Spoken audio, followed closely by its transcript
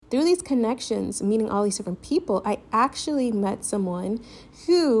through these connections, meeting all these different people, I actually met someone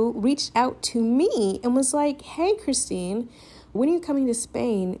who reached out to me and was like, hey, Christine, when are you coming to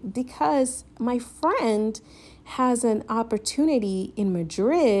Spain? Because my friend has an opportunity in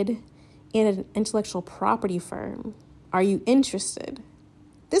Madrid in an intellectual property firm. Are you interested?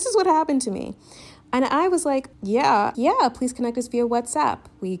 This is what happened to me. And I was like, yeah, please connect us via WhatsApp.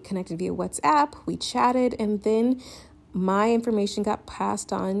 We connected via WhatsApp, we chatted, and then my information got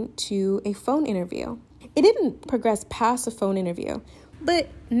passed on to a phone interview. It didn't progress past a phone interview, but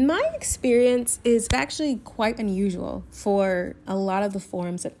my experience is actually quite unusual for a lot of the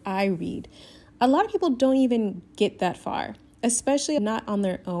forums that I read. A lot of people don't even get that far, especially not on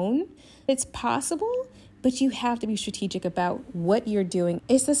their own. It's possible, but you have to be strategic about what you're doing.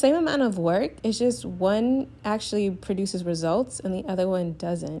 It's the same amount of work. It's just one actually produces results and the other one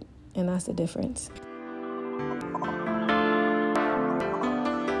doesn't. And that's the difference.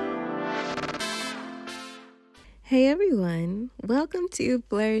 Hey everyone, welcome to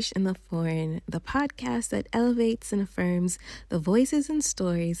Flourish in the Foreign, the podcast that elevates and affirms the voices and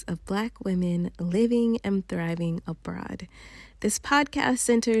stories of Black women living and thriving abroad. This podcast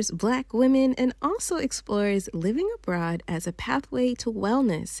centers Black women and also explores living abroad as a pathway to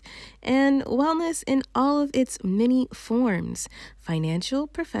wellness, and wellness in all of its many forms: financial,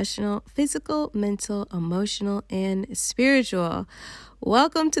 professional, physical, mental, emotional, and spiritual.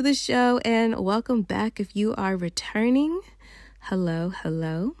 Welcome to the show and welcome back if you are returning. Hello.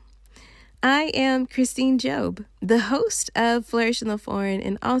 I am Christine Job, the host of Flourish in the Foreign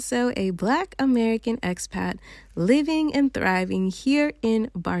and also a Black American expat living and thriving here in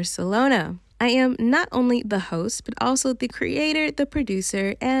Barcelona. I am not only the host, but also the creator, the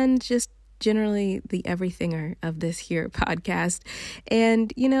producer, and just generally the everythinger of this here podcast.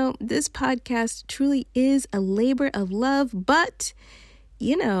 And, this podcast truly is a labor of love, but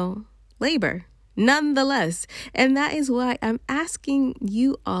labor nonetheless. And that is why I'm asking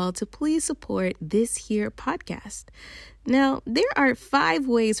you all to please support this here podcast. Now, there are 5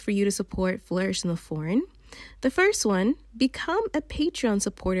 ways for you to support Flourish in the Foreign. The first one, become a Patreon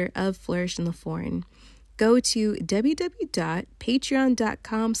supporter of Flourish in the Foreign. Go to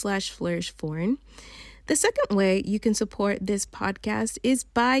www.patreon.com/flourishforeign. The second way you can support this podcast is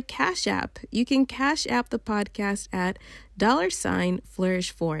by Cash App. You can Cash App the podcast at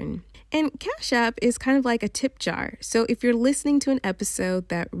 $flourishforeign. And Cash App is kind of like a tip jar. So if you're listening to an episode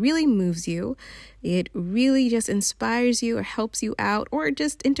that really moves you, it really just inspires you or helps you out or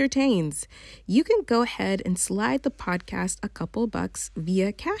just entertains, you can go ahead and slide the podcast a couple bucks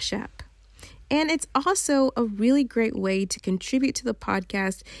via Cash App. And it's also a really great way to contribute to the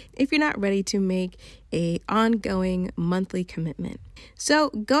podcast if you're not ready to make an ongoing monthly commitment.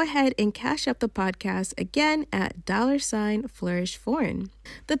 So go ahead and Cash Up the podcast again at $flourishforeign.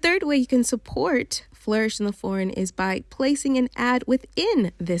 The third way you can support Flourish in the Foreign is by placing an ad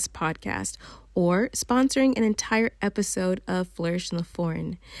within this podcast or sponsoring an entire episode of Flourish in the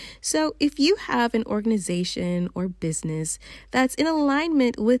Foreign. So if you have an organization or business that's in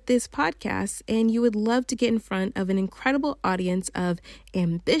alignment with this podcast and you would love to get in front of an incredible audience of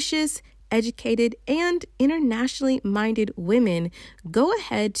ambitious, educated, and internationally minded women, go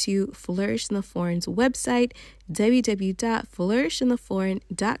ahead to Flourish in the Foreign's website,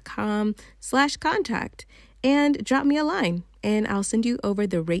 www.flourishintheforeign.com/contact, and drop me a line and I'll send you over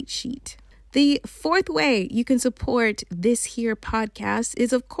the rate sheet. The fourth way you can support this here podcast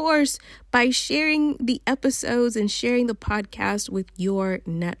is, of course, by sharing the episodes and sharing the podcast with your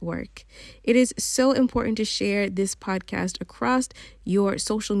network. It is so important to share this podcast across your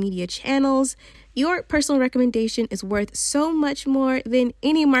social media channels. Your personal recommendation is worth so much more than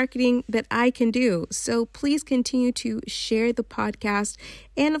any marketing that I can do. So please continue to share the podcast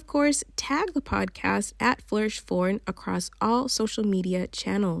and, of course, tag the podcast at Flourish Foreign across all social media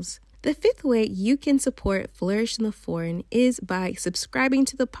channels. The fifth way you can support Flourish in the Foreign is by subscribing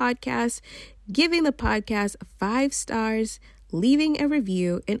to the podcast, giving the podcast 5 stars, leaving a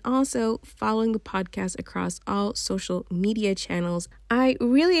review, and also following the podcast across all social media channels. I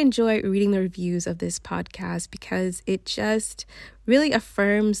really enjoy reading the reviews of this podcast because it just really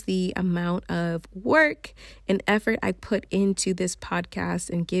affirms the amount of work and effort I put into this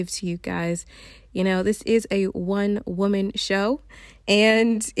podcast and give to you guys. This is a one-woman show,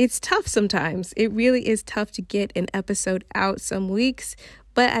 and it's tough sometimes. It really is tough to get an episode out some weeks,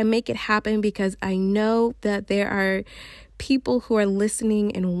 but I make it happen because I know that there are people who are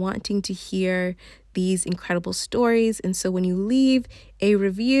listening and wanting to hear these incredible stories. And so when you leave a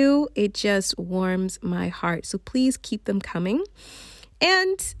review, it just warms my heart. So please keep them coming.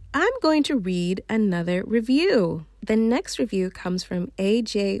 And I'm going to read another review. the next review comes from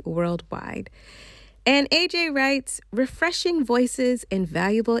AJ Worldwide. And AJ writes, refreshing voices and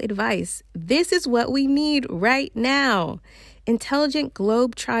valuable advice. This is what we need right now. Intelligent,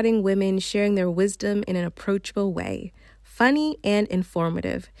 globe-trotting women sharing their wisdom in an approachable way. Funny and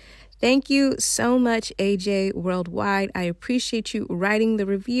informative. Thank you so much, AJ Worldwide. I appreciate you writing the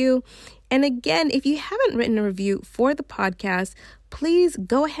review. And again, if you haven't written a review for the podcast, please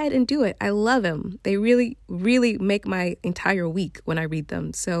go ahead and do it. I love them. They really, really make my entire week when I read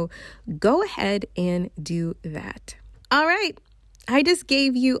them. So go ahead and do that. All right. I just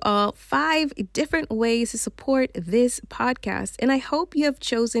gave you all 5 different ways to support this podcast, and I hope you have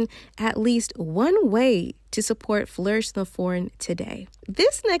chosen at least one way to support Flourish the Foreign today.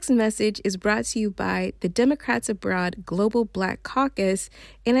 This next message is brought to you by the Democrats Abroad Global Black Caucus,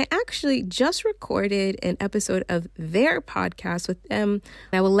 and I actually just recorded an episode of their podcast with them.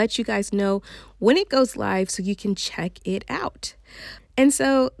 I will let you guys know when it goes live so you can check it out. And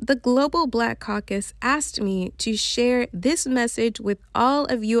so the Global Black Caucus asked me to share this message with all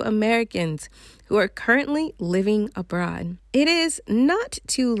of you Americans who are currently living abroad. It is not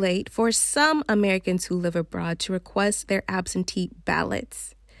too late for some Americans who live abroad to request their absentee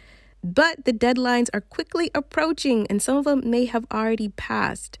ballots. But the deadlines are quickly approaching and some of them may have already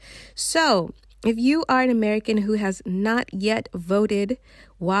passed. So if you are an American who has not yet voted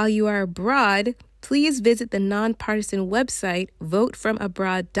while you are abroad, please visit the nonpartisan website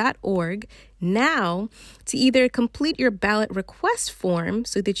votefromabroad.org now to either complete your ballot request form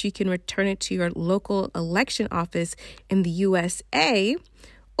so that you can return it to your local election office in the USA,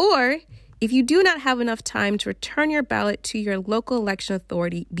 or if you do not have enough time to return your ballot to your local election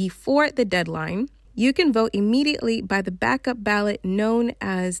authority before the deadline, you can vote immediately by the backup ballot known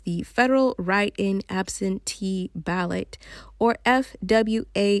as the Federal Write-in Absentee Ballot, or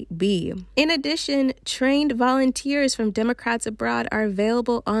FWAB. In addition, trained volunteers from Democrats Abroad are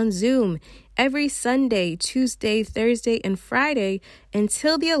available on Zoom every Sunday, Tuesday, Thursday, and Friday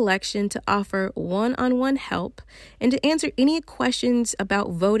until the election to offer one-on-one help and to answer any questions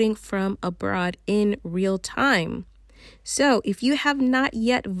about voting from abroad in real time. So if you have not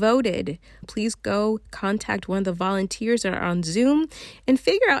yet voted, please go contact one of the volunteers that are on Zoom and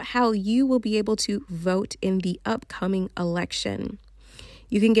figure out how you will be able to vote in the upcoming election.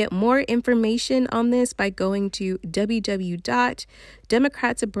 You can get more information on this by going to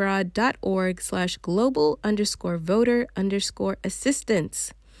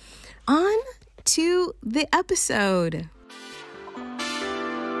www.democratsabroad.org/global_voter_assistance. On to the episode.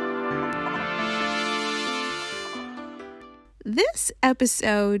 This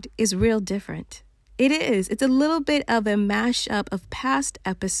episode is real different. It is. It's a little bit of a mashup of past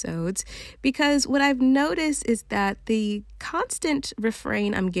episodes because what I've noticed is that the constant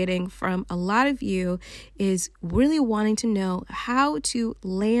refrain I'm getting from a lot of you is really wanting to know how to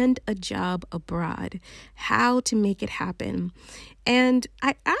land a job abroad, how to make it happen. And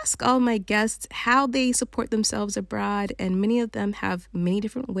I ask all my guests how they support themselves abroad, and many of them have many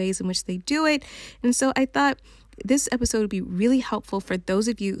different ways in which they do it. And so I thought this episode would be really helpful for those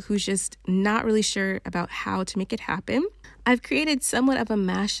of you who's just not really sure about how to make it happen. I've created somewhat of a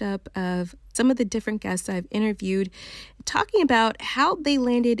mashup of some of the different guests I've interviewed, talking about how they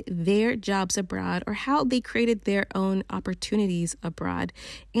landed their jobs abroad or how they created their own opportunities abroad.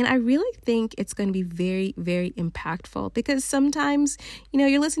 And I really think it's going to be very, very impactful because sometimes,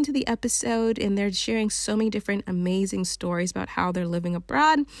 you're listening to the episode and they're sharing so many different amazing stories about how they're living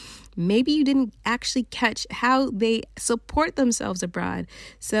abroad. Maybe you didn't actually catch how they support themselves abroad.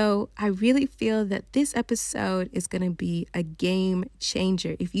 So I really feel that this episode is going to be a game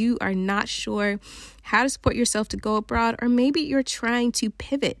changer. If you are not sure how to support yourself to go abroad, or maybe you're trying to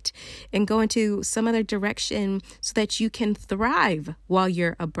pivot and go into some other direction so that you can thrive while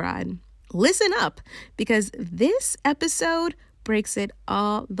you're abroad, listen up because this episode breaks it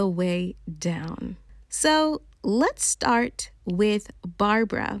all the way down. So let's start with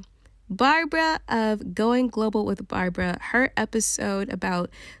Barbara. Barbara of Going Global with Barbara, her episode about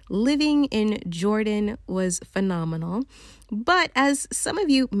living in Jordan was phenomenal. But as some of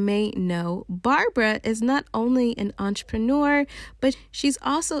you may know, Barbara is not only an entrepreneur, but she's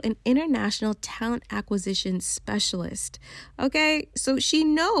also an international talent acquisition specialist. Okay, so she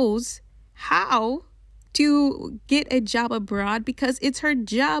knows how to get a job abroad because it's her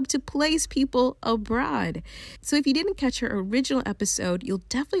job to place people abroad. So if you didn't catch her original episode, you'll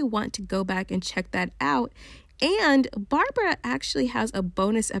definitely want to go back and check that out. And Barbara actually has a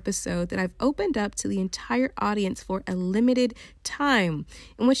bonus episode that I've opened up to the entire audience for a limited time,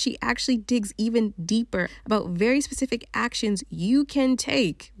 in which she actually digs even deeper about very specific actions you can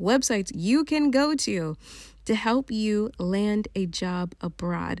take, websites you can go to to help you land a job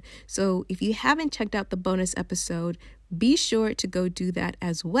abroad. So if you haven't checked out the bonus episode, be sure to go do that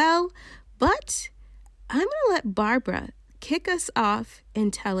as well. But I'm going to let Barbara kick us off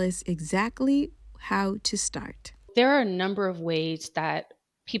and tell us exactly how to start. There are a number of ways that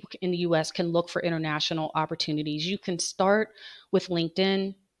people in the US can look for international opportunities. You can start with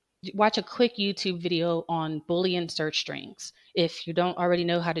LinkedIn. Watch a quick YouTube video on Boolean search strings if you don't already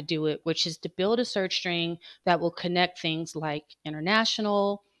know how to do it, which is to build a search string that will connect things like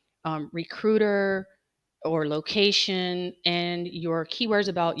international, recruiter, or location, and your keywords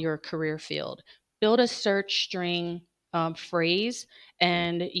about your career field. Build a search string phrase,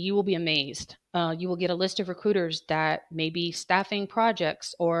 and you will be amazed. You will get a list of recruiters that may be staffing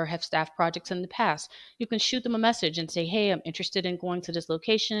projects or have staffed projects in the past. You can shoot them a message and say, hey, I'm interested in going to this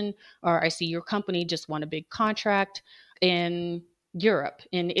location, or I see your company just won a big contract in Europe,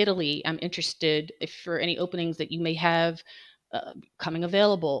 in Italy. I'm interested if for any openings that you may have coming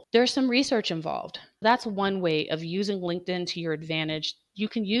available. There's some research involved. That's one way of using LinkedIn to your advantage. You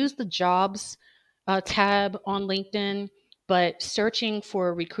can use the jobs tab on LinkedIn, but searching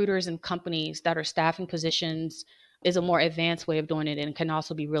for recruiters and companies that are staffing positions is a more advanced way of doing it and can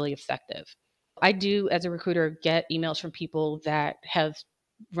also be really effective. I do, as a recruiter, get emails from people that have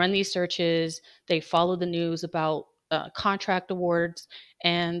run these searches, they follow the news about contract awards,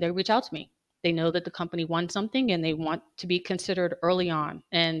 and they reach out to me. They know that the company won something and they want to be considered early on.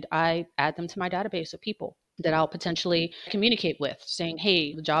 And I add them to my database of people that I'll potentially communicate with, saying,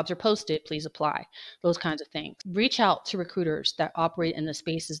 hey, the jobs are posted, please apply, those kinds of things. Reach out to recruiters that operate in the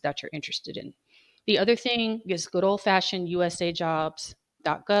spaces that you're interested in. The other thing is good old fashioned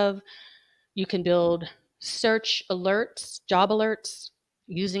usajobs.gov. You can build search alerts, job alerts,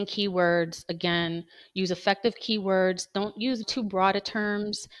 using keywords. Again, use effective keywords. Don't use too broad of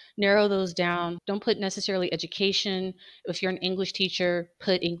terms. Narrow those down. Don't put necessarily education. If you're an English teacher,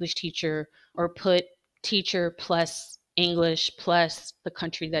 put English teacher, or put teacher plus English plus the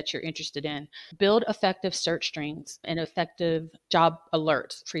country that you're interested in. Build effective search strings and effective job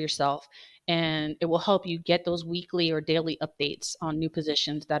alerts for yourself, and it will help you get those weekly or daily updates on new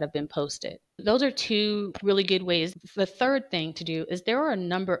positions that have been posted. Those are two really good ways. The third thing to do is there are a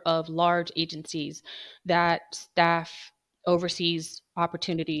number of large agencies that staff overseas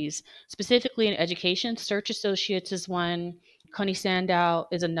opportunities, specifically in education. Search Associates is one, Coney Sandow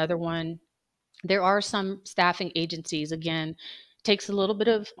is another one. There are some staffing agencies, again, takes a little bit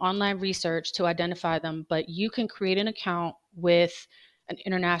of online research to identify them, but you can create an account with an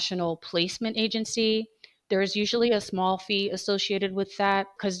international placement agency. There is usually a small fee associated with that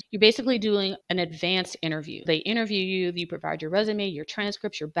because you're basically doing an advanced interview. They interview you, you provide your resume, your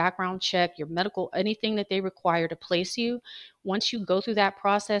transcripts, your background check, your medical, anything that they require to place you. Once you go through that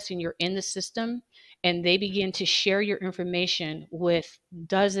process and you're in the system, and they begin to share your information with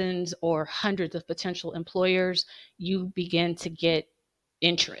dozens or hundreds of potential employers, you begin to get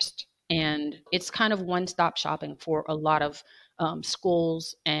interest. And it's kind of one-stop shopping for a lot of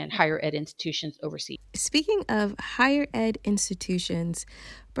schools and higher ed institutions overseas. Speaking of higher ed institutions,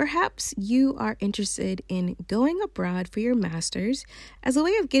 perhaps you are interested in going abroad for your master's as a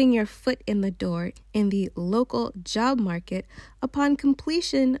way of getting your foot in the door in the local job market upon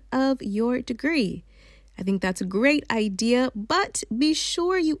completion of your degree. I think that's a great idea, but be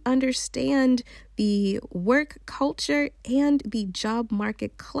sure you understand the work culture and the job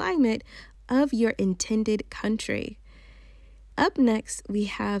market climate of your intended country. Up next, we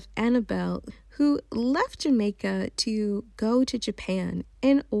have Annabelle, who left Jamaica to go to Japan.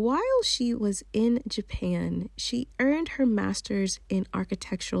 And while she was in Japan, she earned her master's in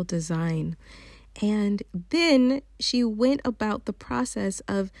architectural design. And then she went about the process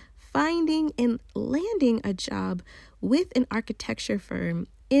of finding and landing a job with an architecture firm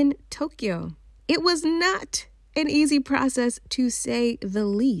in Tokyo. It was not an easy process, to say the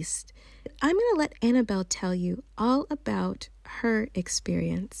least. I'm going to let Annabelle tell you all about her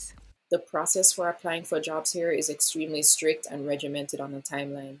experience. The process for applying for jobs here is extremely strict and regimented on a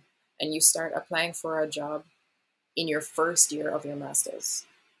timeline. And you start applying for a job in your first year of your master's.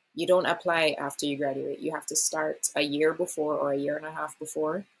 You don't apply after you graduate. You have to start a year before or a year and a half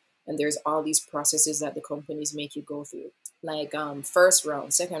before. And there's all these processes that the companies make you go through, like first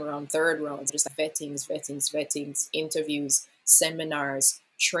round, second round, third round, just vettings, interviews, seminars,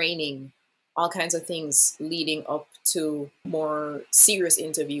 training, all kinds of things leading up to more serious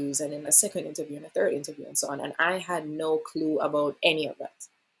interviews, and then a second interview and a third interview and so on. And I had no clue about any of that.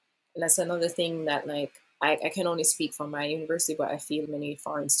 And that's another thing that, like, I can only speak from my university, but I feel many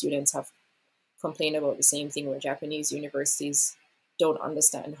foreign students have complained about the same thing, where Japanese universities don't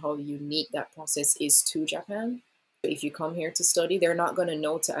understand how unique that process is to Japan. If you come here to study, they're not going to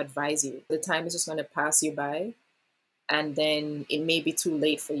know to advise you. The time is just going to pass you by, and then it may be too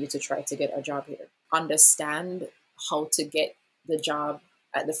late for you to try to get a job here. Understand how to get the job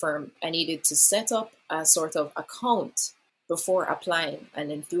at the firm. I needed to set up a sort of account before applying, and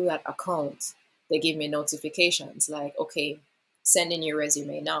then through that account, they give me notifications like, okay, send in your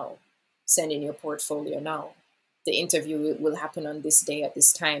resume now, send in your portfolio now. The interview will happen on this day at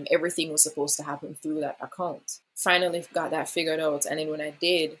this time. Everything was supposed to happen through that account. Finally got that figured out. And then when I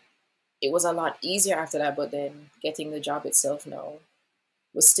did, it was a lot easier after that. But then getting the job itself now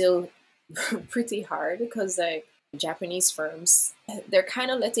was still pretty hard, because like Japanese firms, they're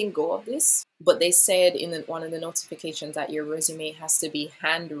kind of letting go of this. But they said in one of the notifications that your resume has to be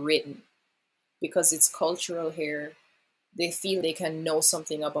handwritten, because it's cultural here. They feel they can know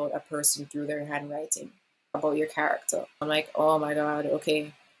something about a person through their handwriting, about your character. I'm like, oh my God,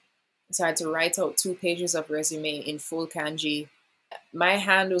 okay. So I had to write out 2 pages of resume in full kanji. My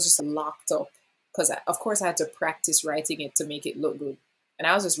hand was just locked up because, of course, I had to practice writing it to make it look good. And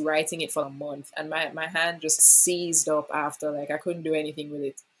I was just writing it for a month, and my hand just seized up after. Like, I couldn't do anything with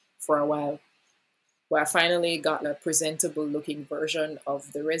it for a while. But I finally got a presentable looking version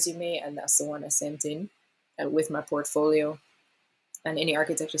of the resume, and that's the one I sent in with my portfolio. And any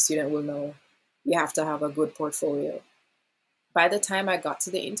architecture student will know you have to have a good portfolio. By the time I got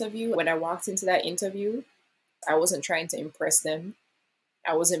to the interview, when I walked into that interview, I wasn't trying to impress them.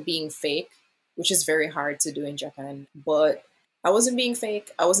 I wasn't being fake, which is very hard to do in Japan. But I wasn't being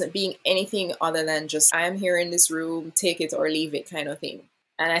fake. I wasn't being anything other than just, I am here in this room, take it or leave it kind of thing.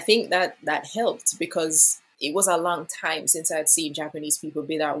 And I think that helped, because it was a long time since I'd seen Japanese people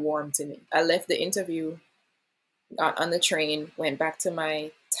be that warm to me. I left the interview, got on the train, went back to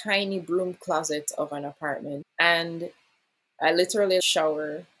my tiny broom closet of an apartment, and I literally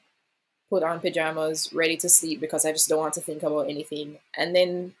shower, put on pajamas, ready to sleep because I just don't want to think about anything. And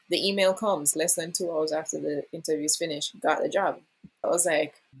then the email comes less than 2 hours after the interview's finished. Got the job. I was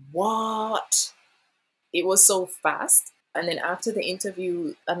like, what? It was so fast. And then after the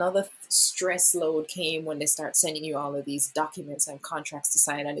interview, another stress load came when they start sending you all of these documents and contracts to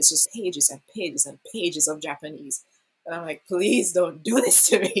sign. And it's just pages and pages and pages of Japanese. And I'm like, please don't do this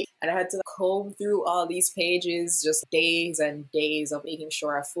to me. And I had to comb through all these pages, just days and days of making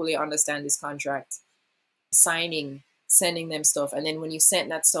sure I fully understand this contract. Signing, sending them stuff. And then when you sent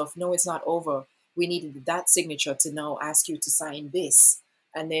that stuff, no, it's not over. We needed that signature to now ask you to sign this.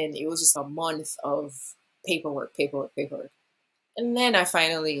 And then it was just a month of paperwork. And then I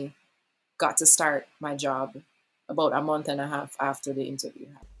finally got to start my job about a month and a half after the interview.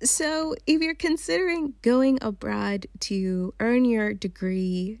 So if you're considering going abroad to earn your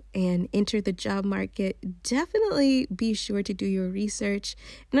degree and enter the job market, definitely be sure to do your research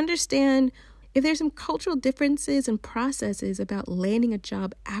and understand if there's some cultural differences and processes about landing a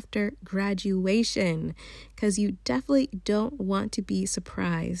job after graduation, because you definitely don't want to be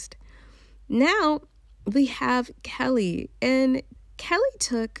surprised. Now we have Kelly, and Kelly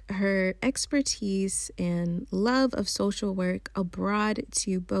took her expertise and love of social work abroad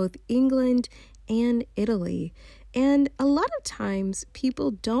to both England and Italy. And a lot of times people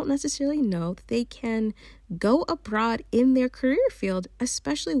don't necessarily know that they can go abroad in their career field,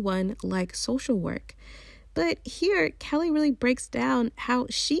 especially one like social work. But here, Kelly really breaks down how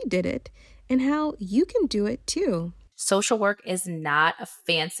she did it and how you can do it too. Social work is not a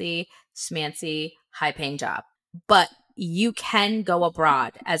fancy, schmancy, high-paying job, but you can go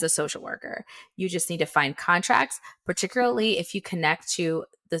abroad as a social worker. You just need to find contracts, particularly if you connect to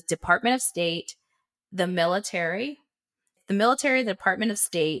the Department of State, the military. The military, the Department of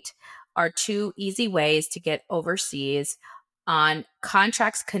State are 2 easy ways to get overseas on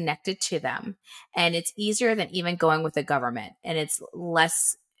contracts connected to them. And it's easier than even going with the government. And it's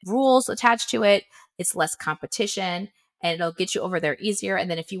less rules attached to it. It's less competition. And it'll get you over there easier.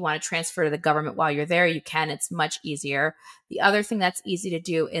 And then if you want to transfer to the government while you're there, you can. It's much easier. The other thing that's easy to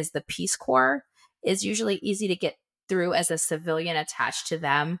do is the Peace Corps is usually easy to get through as a civilian attached to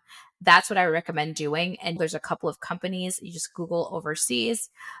them. That's what I recommend doing. And there's a couple of companies. You just Google overseas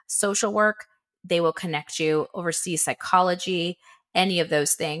social work. They will connect you. Overseas psychology, any of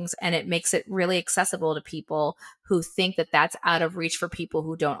those things. And it makes it really accessible to people who think that that's out of reach for people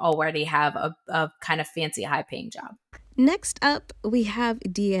who don't already have a kind of fancy high-paying job. Next up, we have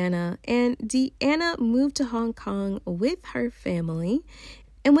Deanna, and Deanna moved to Hong Kong with her family.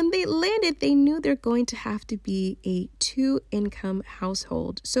 And when they landed, they knew they're going to have to be a 2-income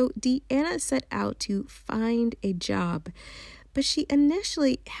household. So Deanna set out to find a job, but she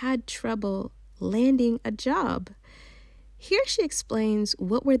initially had trouble landing a job. Here she explains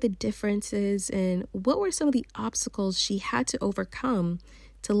what were the differences and what were some of the obstacles she had to overcome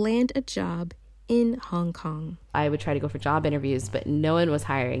to land a job in Hong Kong. I would try to go for job interviews, but no one was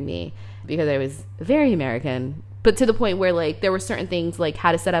hiring me because I was very American. But to the point where like there were certain things like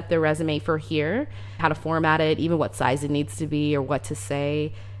how to set up their resume for here, how to format it, even what size it needs to be or what to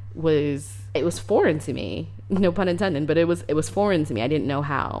say was foreign to me. No pun intended, but it was foreign to me. I didn't know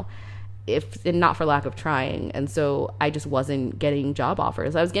how, and not for lack of trying. And so I just wasn't getting job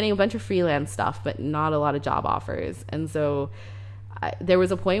offers. I was getting a bunch of freelance stuff, but not a lot of job offers. And so there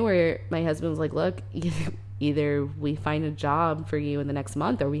was a point where my husband was like, look, either we find a job for you in the next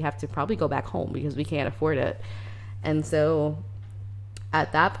month or we have to probably go back home because we can't afford it. And so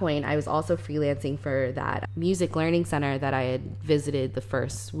at that point, I was also freelancing for that music learning center that I had visited the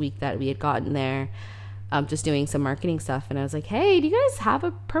first week that we had gotten there, just doing some marketing stuff. And I was like, hey, do you guys have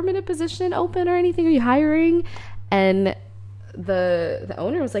a permanent position open or anything? Are you hiring? And the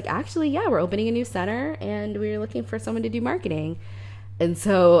owner was like, actually, yeah, we're opening a new center and we're looking for someone to do marketing. And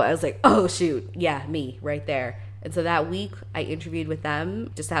so I was like, oh, shoot. Yeah, me right there. And so that week I interviewed with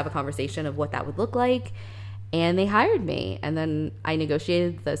them just to have a conversation of what that would look like. And they hired me. And then I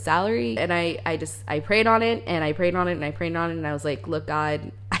negotiated the salary and I prayed on it and I prayed on it and I prayed on it. And I was like, look,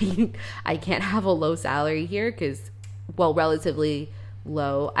 God, I can't have a low salary here because, well, relatively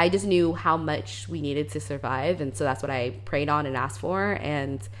low. I just knew how much we needed to survive. And so that's what I prayed on and asked for.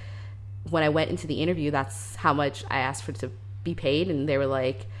 And when I went into the interview, that's how much I asked for to be paid. And they were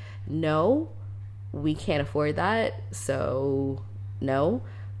like, no, we can't afford that. So no.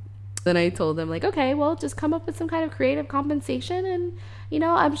 Then I told them like, okay, well, just come up with some kind of creative compensation and,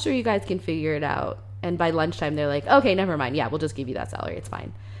 I'm sure you guys can figure it out. And by lunchtime, they're like, okay, never mind. Yeah, we'll just give you that salary. It's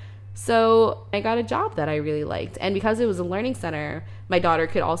fine. So I got a job that I really liked. And because it was a learning center, my daughter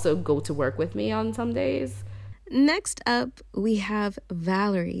could also go to work with me on some days. Next up, we have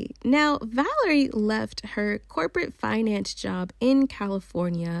Valerie. Now, Valerie left her corporate finance job in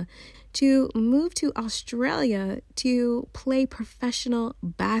California to move to Australia to play professional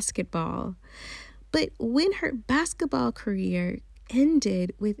basketball. But when her basketball career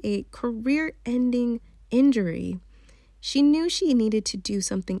ended with a career-ending injury, she knew she needed to do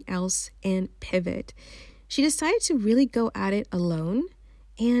something else and pivot. She decided to really go at it alone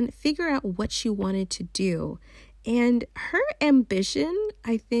and figure out what she wanted to do. And her ambition,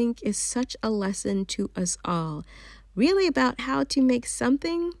 I think, is such a lesson to us all, really about how to make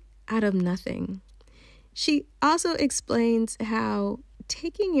something out of nothing. She also explains how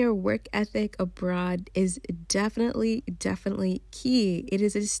taking your work ethic abroad is definitely key. It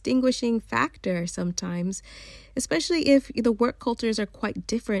is a distinguishing factor sometimes, especially if the work cultures are quite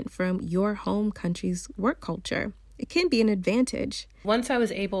different from your home country's work culture. It can be an advantage. Once I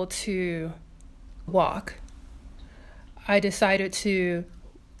was able to walk, I decided to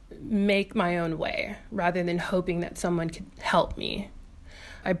make my own way rather than hoping that someone could help me.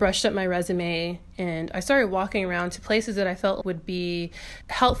 I brushed up my resume and I started walking around to places that I felt would be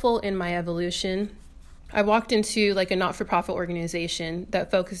helpful in my evolution. I walked into like a not-for-profit organization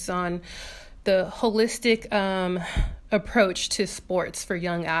that focuses on the holistic approach to sports for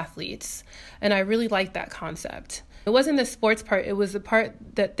young athletes. And I really liked that concept. It wasn't the sports part, it was the part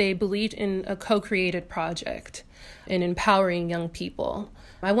that they believed in a co-created project in empowering young people.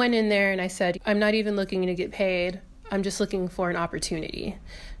 I went in there and I said, I'm not even looking to get paid. I'm just looking for an opportunity.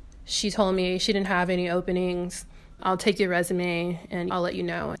 She told me she didn't have any openings. I'll take your resume and I'll let you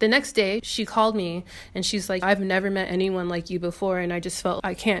know. The next day, she called me and she's like, I've never met anyone like you before and I just felt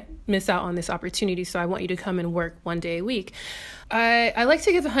I can't miss out on this opportunity, so I want you to come and work 1 day a week. I like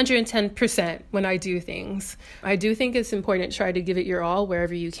to give 110% when I do things. I do think it's important to try to give it your all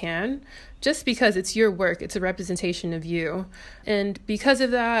wherever you can, just because it's your work, it's a representation of you. And because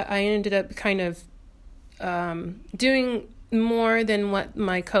of that, I ended up kind of doing more than what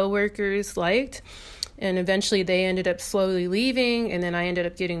my coworkers liked. And eventually they ended up slowly leaving, and then I ended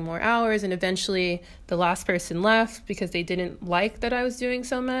up getting more hours, and eventually the last person left because they didn't like that I was doing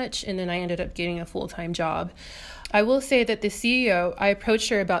so much, and then I ended up getting a full-time job. I will say that the CEO, I approached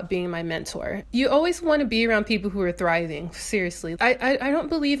her about being my mentor. You always want to be around people who are thriving, seriously. I don't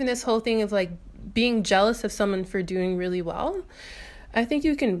believe in this whole thing of like being jealous of someone for doing really well. I think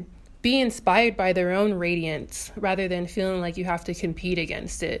you can be inspired by their own radiance rather than feeling like you have to compete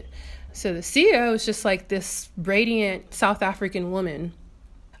against it. So the CEO is just like this radiant South African woman.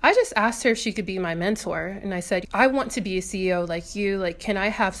 I just asked her if she could be my mentor. And I said, I want to be a CEO like you. Like, can I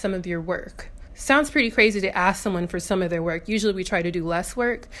have some of your work? sounds pretty crazy to ask someone for some of their work. Usually we try to do less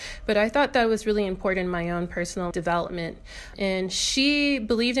work, but I thought that was really important in my own personal development. And she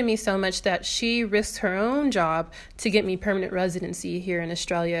believed in me so much that she risked her own job to get me permanent residency here in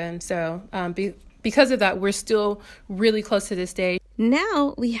Australia. And so because of that, we're still really close to this day.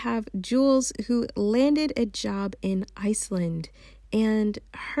 Now we have Jules, who landed a job in Iceland, and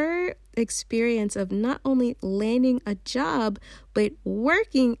her experience of not only landing a job, but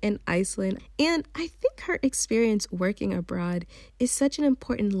working in Iceland. And I think her experience working abroad is such an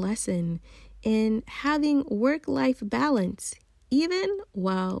important lesson in having work-life balance, even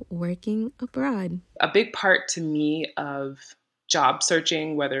while working abroad. A big part to me of job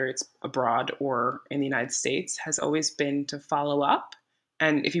searching, whether it's abroad or in the United States, has always been to follow up.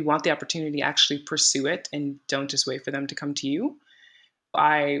 And if you want the opportunity, actually pursue it and don't just wait for them to come to you.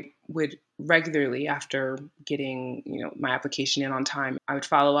 I would regularly, after getting my application in on time, I would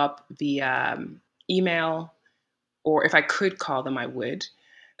follow up via email, or if I could call them, I would.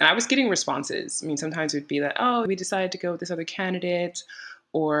 And I was getting responses. I mean, sometimes it would be like, oh, we decided to go with this other candidate,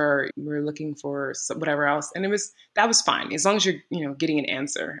 or we're looking for whatever else. And that was fine, as long as you're getting an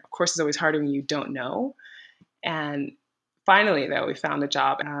answer. Of course, it's always harder when you don't know. And finally, though, we found a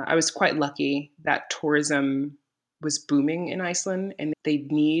job. I was quite lucky that tourism was booming in Iceland, and they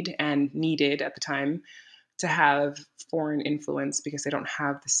needed at the time to have foreign influence because they don't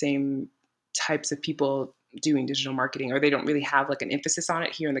have the same types of people doing digital marketing, or they don't really have like an emphasis on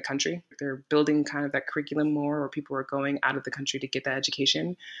it here in the country. They're building kind of that curriculum more, or people are going out of the country to get that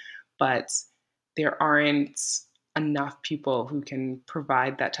education, but there aren't enough people who can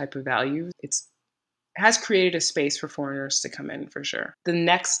provide that type of value. It has created a space for foreigners to come in, for sure. The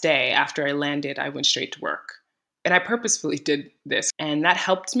next day after I landed, I went straight to work. And I purposefully did this. And that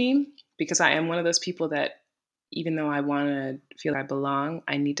helped me because I am one of those people that, even though I want to feel I belong,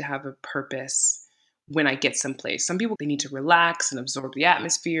 I need to have a purpose when I get someplace. Some people, they need to relax and absorb the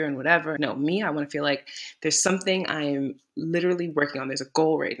atmosphere and whatever. No, me, I want to feel like there's something I am literally working on. There's a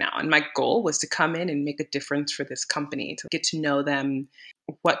goal right now. And my goal was to come in and make a difference for this company, to get to know them,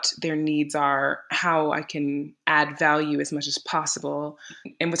 what their needs are, how I can add value as much as possible.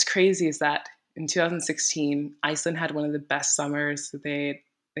 And what's crazy is that in 2016, Iceland had one of the best summers that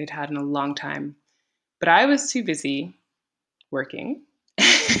they'd had in a long time. But I was too busy working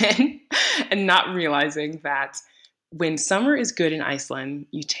and not realizing that when summer is good in Iceland,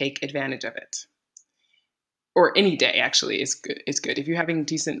 you take advantage of it. Or any day, actually, is good. If you're having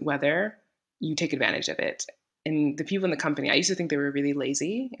decent weather, you take advantage of it. And the people in the company, I used to think they were really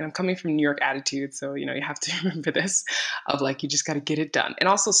lazy. And I'm coming from New York attitude, so you have to remember this, of like, you just got to get it done. And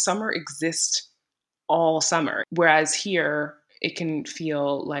also, summer exists all summer. Whereas here, it can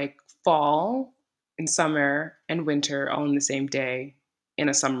feel like fall and summer and winter all in the same day in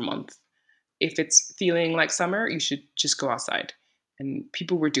a summer month. If it's feeling like summer, you should just go outside. And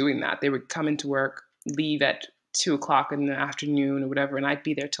people were doing that. They would come into work, leave at 2:00 in the afternoon or whatever, and I'd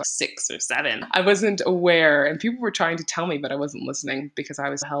be there till 6 or 7. I wasn't aware, and people were trying to tell me, but I wasn't listening because I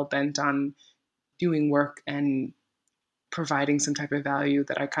was hell-bent on doing work and providing some type of value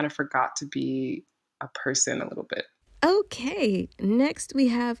that I kind of forgot to be a person a little bit. Okay, next we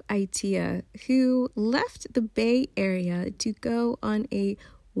have Aitia, who left the Bay Area to go on a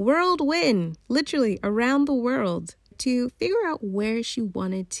whirlwind, literally around the world, to figure out where she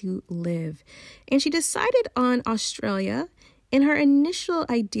wanted to live. And she decided on Australia, and her initial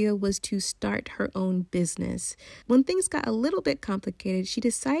idea was to start her own business. When things got a little bit complicated, she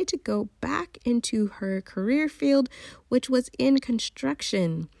decided to go back into her career field, which was in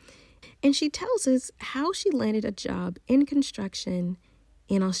construction. And she tells us how she landed a job in construction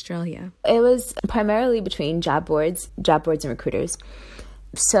in Australia. It was primarily between job boards and recruiters.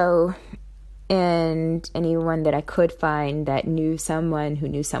 So, and anyone that I could find that knew someone who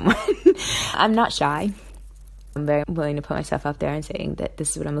knew someone. I'm not shy. I'm very willing to put myself out there and saying that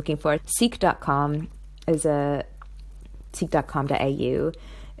this is what I'm looking for. Seek.com seek.com.au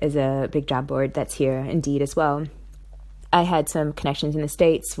is a big job board that's here, Indeed as well. I had some connections in the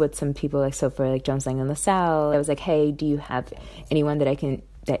States with some people, for Jones Lang and LaSalle. I was like, hey, do you have anyone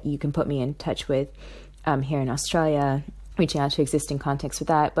that you can put me in touch with here in Australia? Reaching out to existing contacts with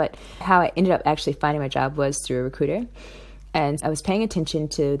that. But how I ended up actually finding my job was through a recruiter. And I was paying attention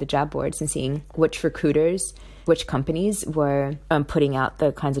to the job boards and seeing which recruiters, which companies were putting out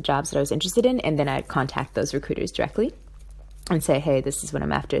the kinds of jobs that I was interested in. And then I'd contact those recruiters directly and say, hey, this is what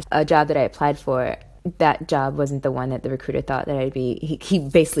I'm after. A job that I applied for, that job wasn't the one that the recruiter thought that I'd be. He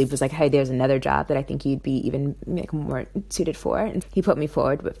basically was like, hey, there's another job that I think you'd be even more suited for. And he put me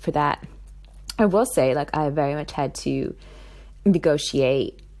forward for that. I will say, I very much had to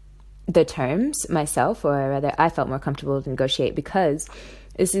negotiate the terms myself, or rather I felt more comfortable to negotiate because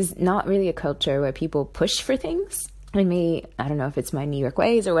this is not really a culture where people push for things. I mean, I don't know if it's my New York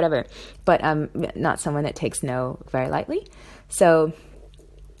ways or whatever, but I'm not someone that takes no very lightly. So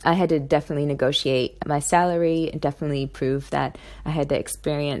I had to definitely negotiate my salary and definitely prove that I had the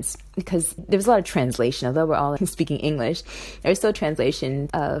experience, because there was a lot of translation. Although we're all speaking English, there was still translation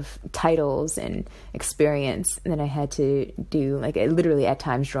of titles and experience that I had to do, like literally at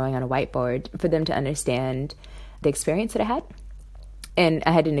times drawing on a whiteboard for them to understand the experience that I had. And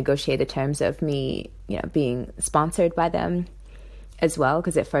I had to negotiate the terms of me, being sponsored by them as well,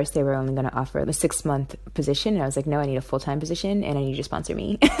 because at first they were only going to offer a 6-month position, and I was like, no, I need a full-time position and I need you to sponsor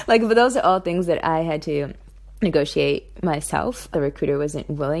me. But those are all things that I had to negotiate myself. The recruiter wasn't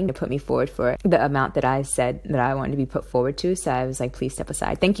willing to put me forward for the amount that I said that I wanted to be put forward to, so I was like, please step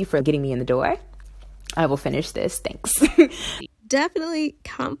aside. Thank you for getting me in the door. I will finish this. Thanks. Definitely,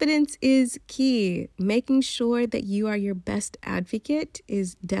 confidence is key. Making sure that you are your best advocate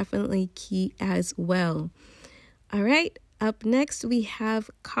is definitely key as well. All right. Up next, we have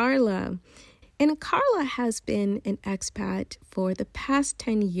Carla. And Carla has been an expat for the past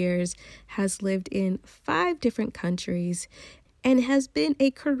 10 years, has lived in 5 different countries, and has been a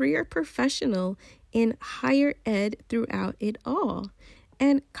career professional in higher ed throughout it all.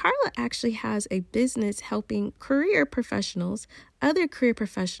 And Carla actually has a business helping other career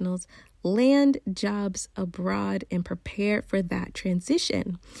professionals, land jobs abroad and prepare for that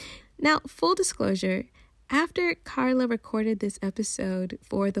transition. Now, full disclosure, after Carla recorded this episode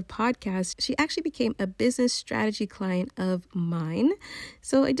for the podcast, she actually became a business strategy client of mine.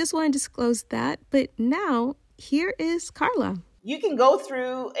 So I just want to disclose that. But now, here is Carla. You can go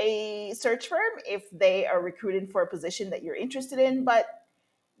through a search firm if they are recruiting for a position that you're interested in, but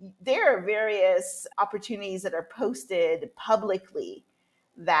there are various opportunities that are posted publicly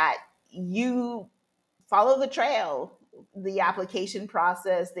that you follow the trail, the application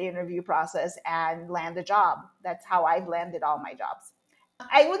process, the interview process, and land a job. That's how I've landed all my jobs.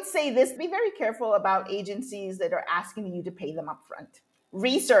 I would say this, be very careful about agencies that are asking you to pay them upfront.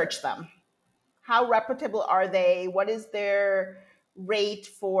 Research them. How reputable are they? What is their rate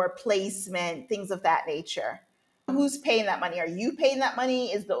for placement? Things of that nature. Who's paying that money? Are you paying that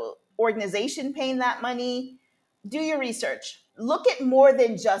money? Is the organization paying that money? Do your research. Look at more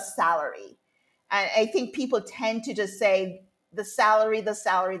than just salary. And I think people tend to just say the salary, the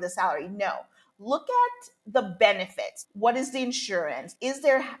salary, the salary. No. Look at the benefits. What is the insurance? Is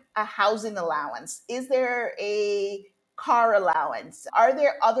there a housing allowance? Is there a car allowance? Are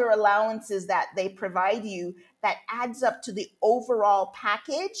there other allowances that they provide you that adds up to the overall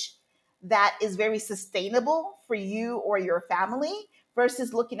package that is very sustainable for you or your family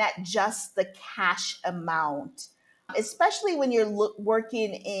versus looking at just the cash amount? Especially when you're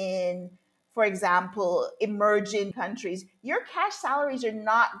working in, for example, emerging countries, your cash salaries are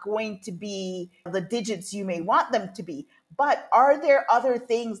not going to be the digits you may want them to be. But are there other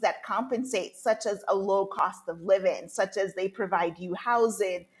things that compensate, such as a low cost of living, such as they provide you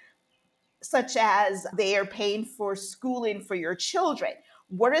housing, such as they are paying for schooling for your children?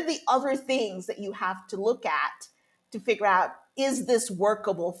 What are the other things that you have to look at to figure out, is this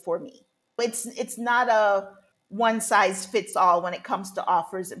workable for me? It's not a one size fits all when it comes to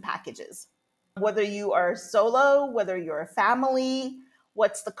offers and packages. Whether you are solo, whether you're a family,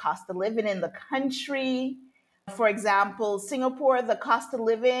 what's the cost of living in the country? For example, Singapore, the cost of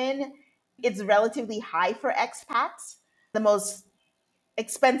living, it's relatively high for expats. The most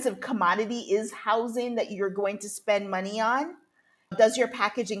expensive commodity is housing that you're going to spend money on. Does your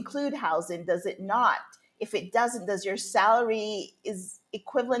package include housing? Does it not? If it doesn't, does your salary is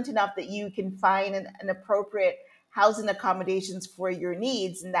equivalent enough that you can find an appropriate housing accommodations for your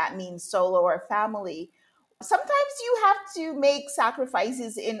needs? And that means solo or family. Sometimes you have to make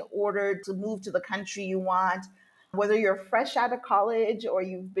sacrifices in order to move to the country you want, whether you're fresh out of college or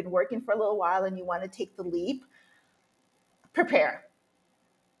you've been working for a little while and you want to take the leap. Prepare.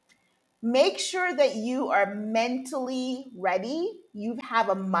 Make sure that you are mentally ready. You have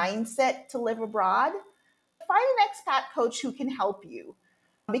a mindset to live abroad. Find an expat coach who can help you,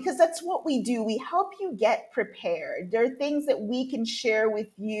 because that's what we do. We help you get prepared. There are things that we can share with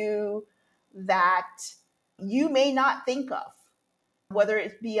you that you may not think of, whether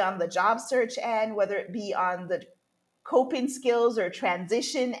it be on the job search end, whether it be on the coping skills or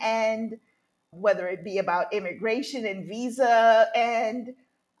transition end, whether it be about immigration and visa. And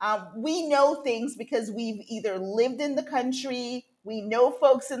we know things because we've either lived in the country, we know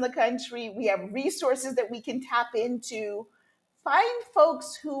folks in the country, we have resources that we can tap into. Find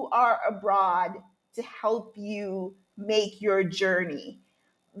folks who are abroad to help you make your journey.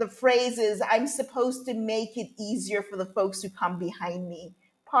 the phrase is, I'm supposed to make it easier for the folks who come behind me.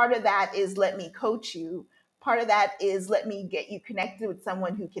 Part of that is let me coach you. Part of that is let me get you connected with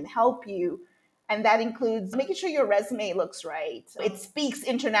someone who can help you. And that includes making sure your resume looks right. It speaks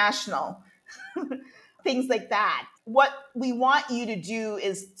international, things like that. What we want you to do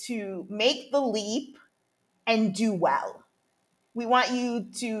is to make the leap and do well. We want you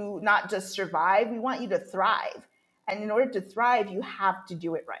to not just survive, we want you to thrive. And in order to thrive, you have to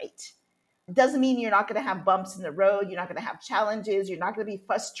do it right. It doesn't mean you're not going to have bumps in the road, you're not going to have challenges, you're not going to be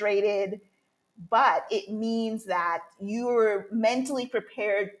frustrated, but it means that you're mentally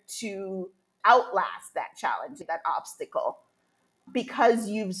prepared to outlast that challenge, that obstacle, because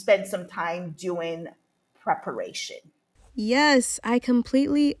you've spent some time doing preparation. Yes, I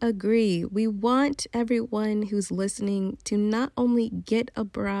completely agree. We want everyone who's listening to not only get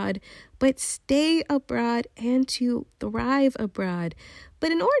abroad, but stay abroad and to thrive abroad.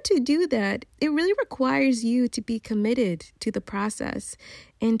 But in order to do that, it really requires you to be committed to the process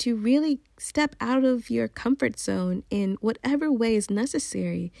and to really step out of your comfort zone in whatever way is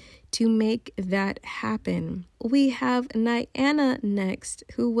necessary to make that happen. We have Nyana next,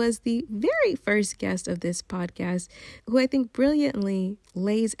 who was the very first guest of this podcast, who I think brilliantly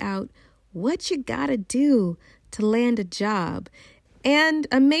lays out what you gotta do to land a job. And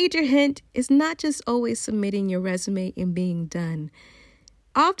a major hint is not just always submitting your resume and being done.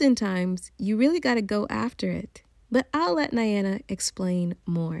 Oftentimes, you really got to go after it. But I'll let Nyana explain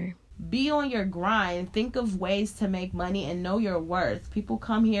more. Be on your grind. Think of ways to make money and know your worth. People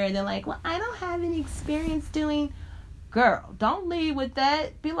come here and they're like, well, I don't have any experience doing. Girl, don't lead with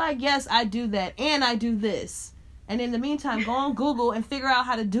that. Be like, yes, I do that and I do this. And in the meantime, go on Google and figure out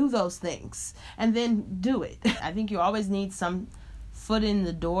how to do those things and then do it. I think you always need some foot in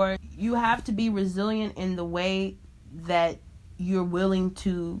the door. You have to be resilient in the way that you're willing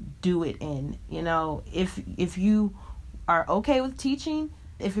to do it in. You know, if you are okay with teaching,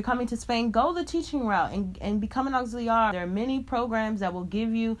 if you're coming to Spain, go the teaching route and become an auxiliar. There are many programs that will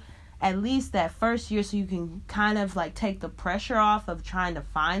give you at least that first year so you can kind of like take the pressure off of trying to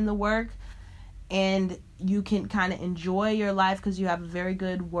find the work, and you can kind of enjoy your life because you have a very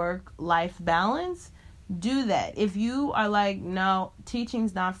good work-life balance. Do that. If you are like, no,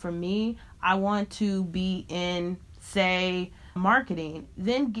 teaching's not for me, I want to be in, say, marketing,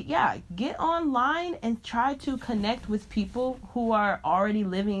 then get online and try to connect with people who are already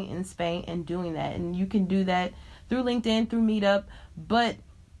living in Spain and doing that. And you can do that through LinkedIn, through Meetup. But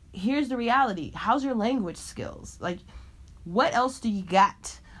here's the reality. How's your language skills? Like, what else do you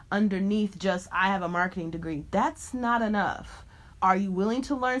got underneath just, I have a marketing degree? That's not enough. Are you willing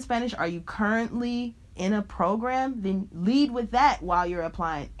to learn Spanish? Are you currently in a program? Then lead with that while you're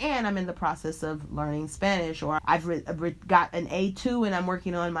applying. And I'm in the process of learning Spanish, or I've got an A2 and I'm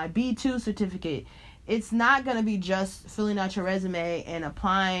working on my B2 certificate. It's not going to be just filling out your resume and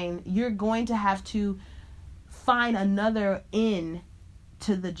applying. You're going to have to find another in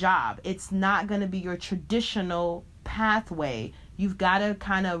to the job. It's not going to be your traditional pathway. You've got to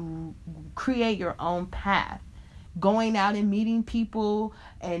kind of create your own path. Going out and meeting people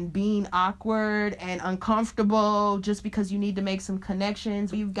and being awkward and uncomfortable just because you need to make some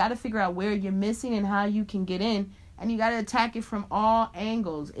connections. You've got to figure out where you're missing and how you can get in, and you got to attack it from all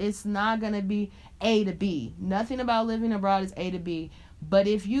angles. It's not going to be A to B. Nothing about living abroad is A to B. But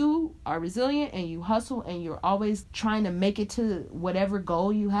if you are resilient and you hustle and you're always trying to make it to whatever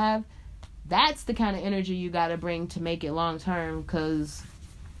goal you have, that's the kind of energy you got to bring to make it long term, because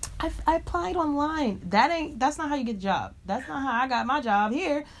I applied online. That's not how you get the job. That's not how I got my job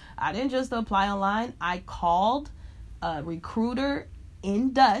here. I didn't just apply online. I called a recruiter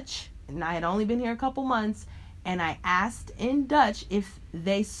in Dutch, and I had only been here a couple months, and I asked in Dutch if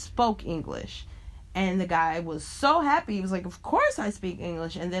they spoke English. And the guy was so happy. He was like, of course I speak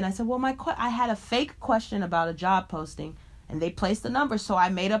English. And then I said, well, I had a fake question about a job posting, and they placed the number. So I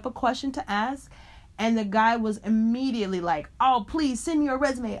made up a question to ask. And the guy was immediately like, oh, please send me your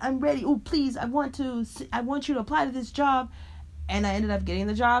resume. I'm ready. Oh, please, I want you to apply to this job. And I ended up getting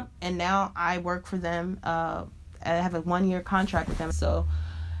the job. And now I work for them. I have a 1-year contract with them. So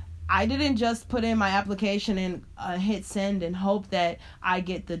I didn't just put in my application and hit send and hope that I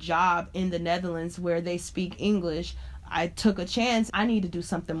get the job in the Netherlands where they speak English. I took a chance. I need to do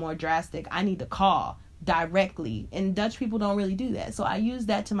something more drastic. I need to call directly. And Dutch people don't really do that. So I use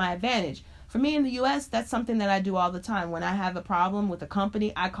that to my advantage. For me in the U.S., that's something that I do all the time. When I have a problem with a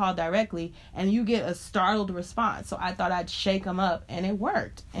company, I call directly, and you get a startled response. So I thought I'd shake them up, and it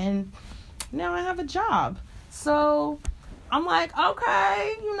worked. And now I have a job. So I'm like,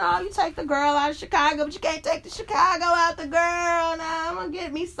 okay, you know, you take the girl out of Chicago, but you can't take the Chicago out the girl. Now I'm gonna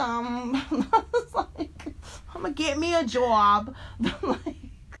get me some. It's like, I'm gonna get me a job.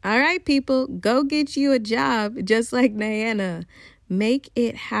 All right, people, go get you a job just like Niana. Make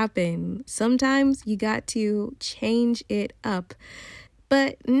it happen. Sometimes you got to change it up.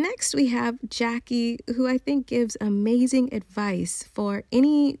 But next we have Jackie, who I think gives amazing advice for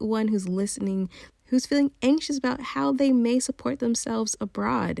anyone who's listening, who's feeling anxious about how they may support themselves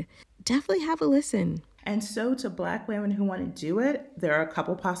abroad. Definitely have a listen. And so to Black women who want to do it, there are a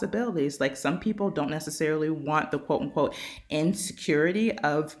couple possibilities. Like, some people don't necessarily want the quote unquote insecurity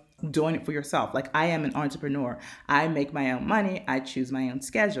of doing it for yourself. Like, I am an entrepreneur. I make my own money. I choose my own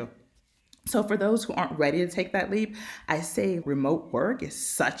schedule. So for those who aren't ready to take that leap, I say remote work is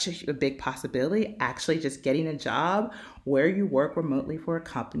such a big possibility. Actually, just getting a job where you work remotely for a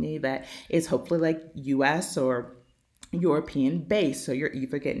company that is hopefully like US or European base. So you're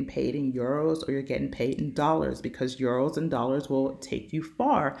either getting paid in euros or you're getting paid in dollars, because euros and dollars will take you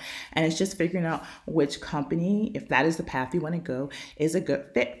far. And it's just figuring out which company, if that is the path you want to go, is a good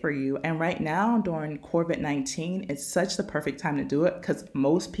fit for you. And right now during COVID-19, it's such the perfect time to do it, because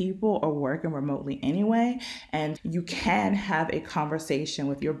most people are working remotely anyway. And you can have a conversation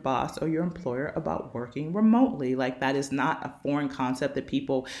with your boss or your employer about working remotely. Like, that is not a foreign concept that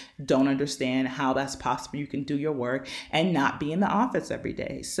people don't understand how that's possible. You can do your work and not be in the office every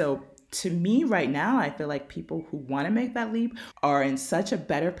day. So to me right now, I feel like people who want to make that leap are in such a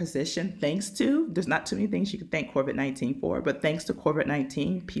better position there's not too many things you can thank COVID-19 for, but thanks to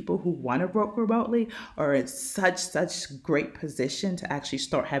COVID-19, people who want to work remotely are in such great position to actually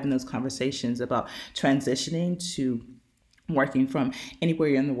start having those conversations about transitioning to working from anywhere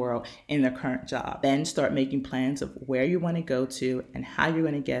in the world in their current job. Then start making plans of where you want to go to and how you're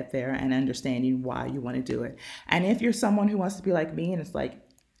going to get there, and understanding why you want to do it. And if you're someone who wants to be like me and it's like,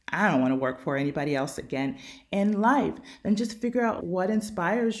 I don't want to work for anybody else again in life, then just figure out what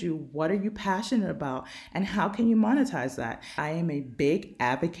inspires you, what are you passionate about, and how can you monetize that. I am a big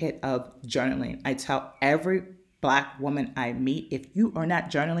advocate of journaling. I tell every Black woman I meet, if you are not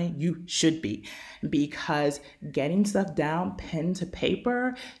journaling, you should be, because getting stuff down, pen to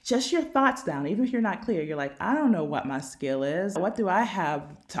paper, just your thoughts down, even if you're not clear, you're like, I don't know what my skill is. What do I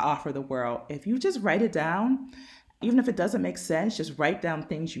have to offer the world? If you just write it down, even if it doesn't make sense, just write down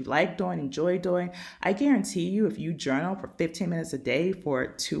things you like doing, enjoy doing. I guarantee you, if you journal for 15 minutes a day for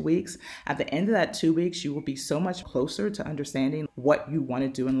 2 weeks, at the end of that 2 weeks, you will be so much closer to understanding what you want to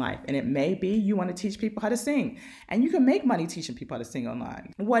do in life. And it may be you want to teach people how to sing, and you can make money teaching people how to sing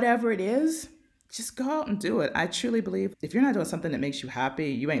online. Whatever it is, just go out and do it. I truly believe if you're not doing something that makes you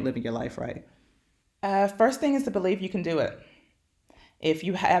happy, you ain't living your life right. First thing is to believe you can do it. If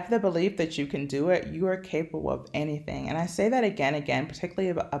you have the belief that you can do it, you are capable of anything. And I say that again, particularly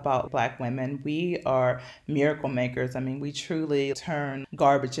about Black women. We are miracle makers. I mean, we truly turn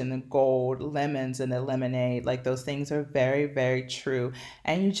garbage into gold, lemons into lemonade. Like, those things are very, very true.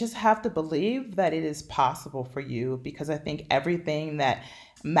 And you just have to believe that it is possible for you, because I think everything that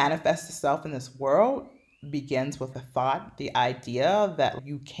manifests itself in this world begins with the thought, the idea that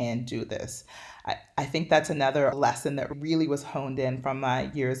you can do this. I think that's another lesson that really was honed in from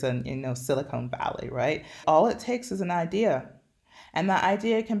my years in Silicon Valley, right? All it takes is an idea. And that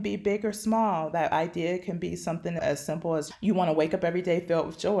idea can be big or small. That idea can be something as simple as you want to wake up every day filled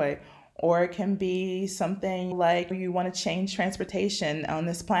with joy. Or it can be something like you want to change transportation on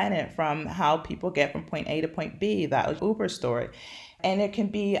this planet from how people get from point A to point B, that Uber story. And it can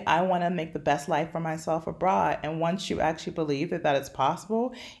be, I want to make the best life for myself abroad. And once you actually believe that it's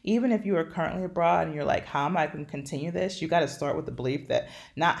possible, even if you are currently abroad and you're like, how am I going to continue this? You got to start with the belief that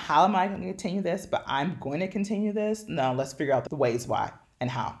not how am I going to continue this, but I'm going to continue this. No, let's figure out the ways why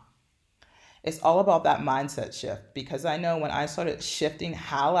and how. It's all about that mindset shift, because I know when I started shifting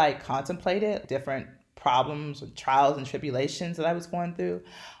how I contemplated different problems, trials and tribulations that I was going through,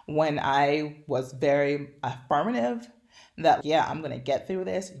 when I was very affirmative that, yeah, I'm going to get through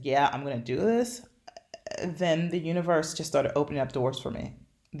this. Yeah, I'm going to do this. Then the universe just started opening up doors for me.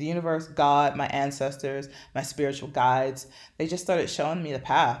 The universe, God, my ancestors, my spiritual guides, they just started showing me the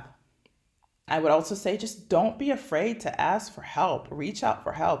path. I would also say, just don't be afraid to ask for help. Reach out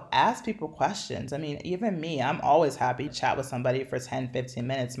for help. Ask people questions. I mean, even me, I'm always happy to chat with somebody for 10, 15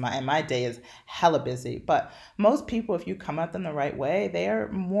 minutes. My day is hella busy. But most people, if you come at them the right way, they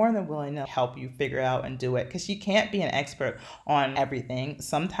are more than willing to help you figure out and do it, because you can't be an expert on everything.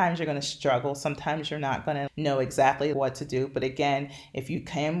 Sometimes you're going to struggle. Sometimes you're not going to know exactly what to do. But again, if you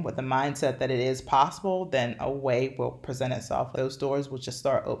came with the mindset that it is possible, then a way will present itself. Those doors will just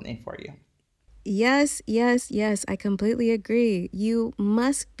start opening for you. Yes, yes, yes. I completely agree. You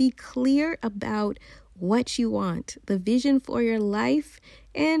must be clear about what you want, the vision for your life,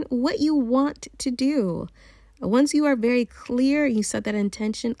 and what you want to do. Once you are very clear, you set that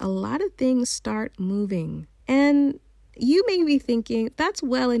intention, a lot of things start moving. And you may be thinking, that's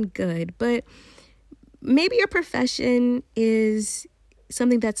well and good, but maybe your profession is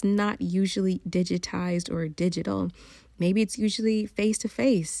something that's not usually digitized or digital. Maybe it's usually face to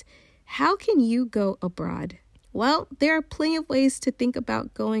face. How can you go abroad? Well, there are plenty of ways to think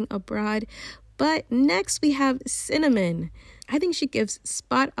about going abroad. But next we have Cinnamon. I think she gives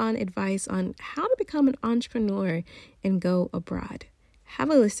spot on advice on how to become an entrepreneur and go abroad. Have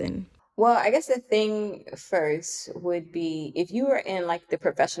a listen. Well, I guess the thing first would be if you are in like the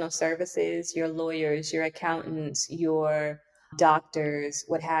professional services, your lawyers, your accountants, your doctors,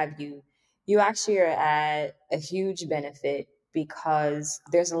 what have you, you actually are at a huge benefit because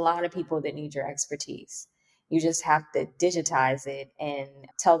there's a lot of people that need your expertise. You just have to digitize it and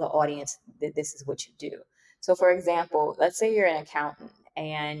tell the audience that this is what you do. So, for example, let's say you're an accountant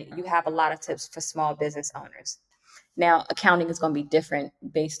and you have a lot of tips for small business owners. Now, accounting is going to be different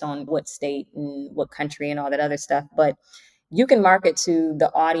based on what state and what country and all that other stuff, but you can market to the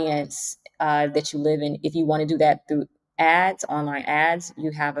audience that you live in. If you want to do that through ads, online ads,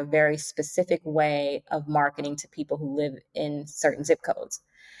 you have a very specific way of marketing to people who live in certain zip codes.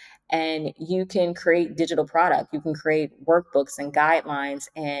 And you can create digital product. You can create workbooks and guidelines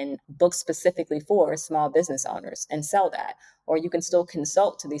and books specifically for small business owners and sell that. Or you can still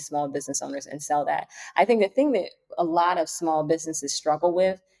consult to these small business owners and sell that. I think the thing that a lot of small businesses struggle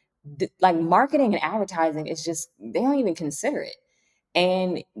with, like marketing and advertising, is just, they don't even consider it.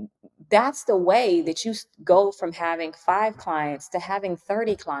 And that's the way that you go from having 5 clients to having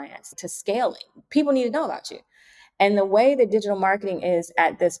 30 clients to scaling. People need to know about you. And the way that digital marketing is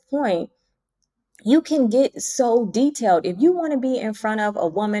at this point, you can get so detailed. If you want to be in front of a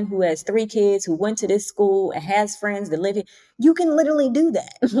woman who has 3 kids, who went to this school and has friends that live here, you can literally do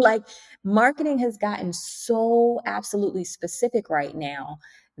that. Like, marketing has gotten so absolutely specific right now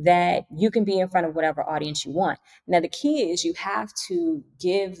that you can be in front of whatever audience you want. Now, the key is you have to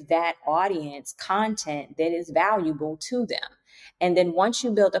give that audience content that is valuable to them. And then once you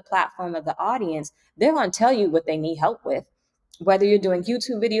build a platform of the audience, they're going to tell you what they need help with. Whether you're doing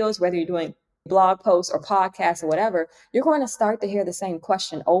YouTube videos, whether you're doing blog posts or podcasts or whatever, you're going to start to hear the same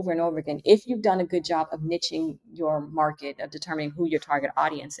question over and over again if you've done a good job of niching your market, of determining who your target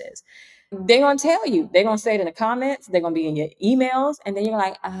audience is. They're going to tell you. They're going to say it in the comments. They're going to be in your emails. And then you're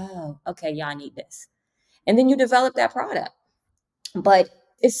like, oh, okay, y'all need this. And then you develop that product. But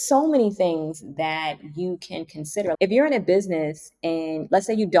it's so many things that you can consider. If you're in a business and let's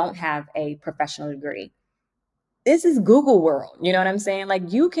say you don't have a professional degree, this is Google world. You know what I'm saying?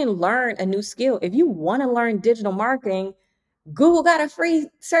 Like, you can learn a new skill. If you want to learn digital marketing, Google got a free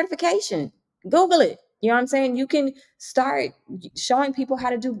certification. Google it. You know what I'm saying? You can start showing people how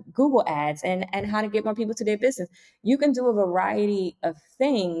to do Google ads and how to get more people to their business. You can do a variety of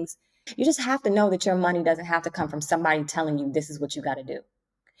things. You just have to know that your money doesn't have to come from somebody telling you this is what you got to do.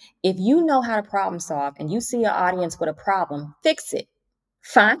 If you know how to problem solve and you see your audience with a problem, fix it.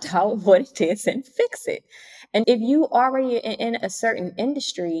 Find out what it is and fix it. And if you already in a certain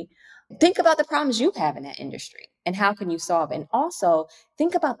industry, think about the problems you have in that industry and how can you solve it. And also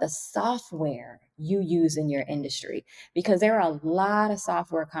think about the software you use in your industry, because there are a lot of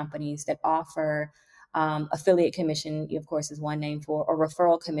software companies that offer affiliate commission, of course, is one name for, or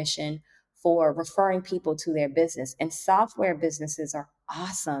referral commission for referring people to their business. And software businesses are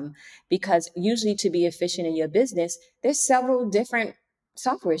awesome because usually to be efficient in your business, there's several different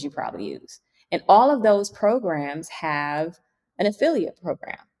softwares you probably use. And all of those programs have an affiliate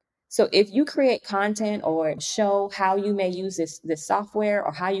program. So if you create content or show how you may use this software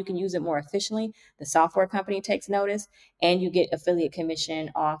or how you can use it more efficiently, the software company takes notice and you get affiliate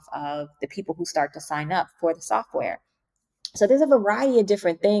commission off of the people who start to sign up for the software. So there's a variety of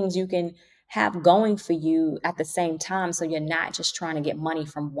different things you can have going for you at the same time. So you're not just trying to get money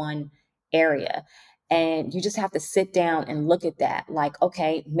from one area. And you just have to sit down and look at that. Like,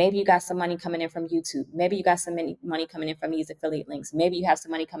 okay, maybe you got some money coming in from YouTube. Maybe you got some money coming in from these affiliate links. Maybe you have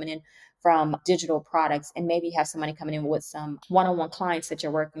some money coming in from digital products. And maybe you have some money coming in with some one-on-one clients that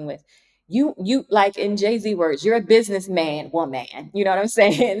you're working with. You like in Jay-Z words, you're a businessman, woman. You know what I'm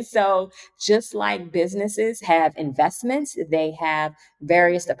saying? So just like businesses have investments, they have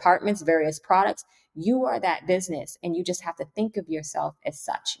various departments, various products. You are that business, and you just have to think of yourself as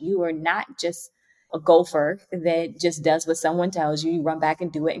such. You are not just a gopher that just does what someone tells you. You run back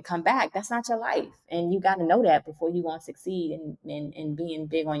and do it and come back. That's not your life. And you got to know that before you want to succeed in being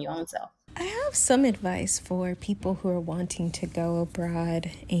big on your own self. I have some advice for people who are wanting to go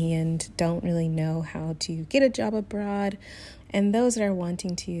abroad and don't really know how to get a job abroad, and those that are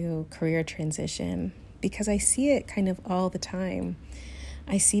wanting to career transition, because I see it kind of all the time.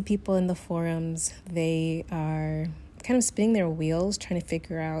 I see people in the forums, they are kind of spinning their wheels trying to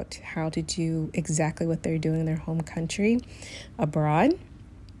figure out how to do exactly what they're doing in their home country abroad.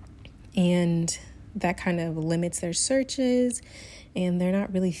 And that kind of limits their searches, and they're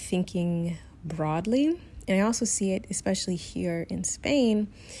not really thinking broadly. And I also see it especially here in Spain,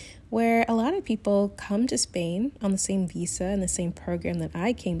 where a lot of people come to Spain on the same visa and the same program that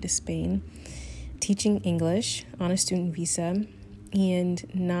I came to Spain, teaching English on a student visa, and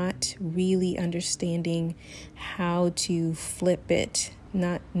not really understanding how to flip it,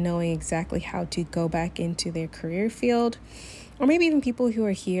 not knowing exactly how to go back into their career field, or maybe even people who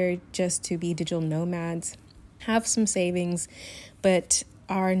are here just to be digital nomads, have some savings, but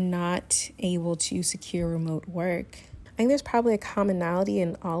are not able to secure remote work. I think there's probably a commonality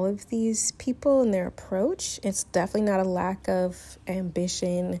in all of these people and their approach. It's definitely not a lack of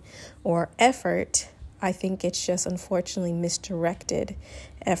ambition or effort. I think it's just unfortunately misdirected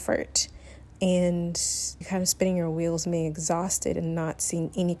effort, and kind of spinning your wheels, being exhausted and not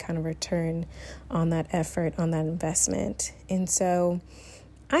seeing any kind of return on that effort, on that investment. And so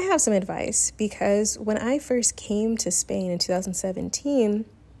I have some advice, because when I first came to Spain in 2017,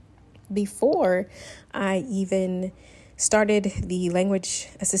 before I even started the language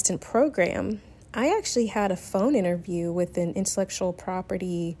assistant program, I actually had a phone interview with an intellectual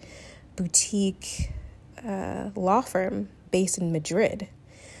property boutique law firm based in Madrid.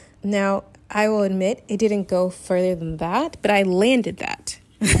 Now, I will admit it didn't go further than that, but I landed that.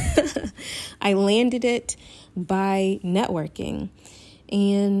 I landed it by networking.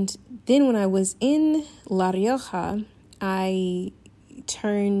 And then when I was in La Rioja, I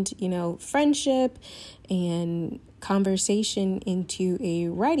turned, friendship and conversation into a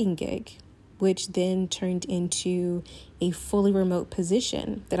writing gig, which then turned into a fully remote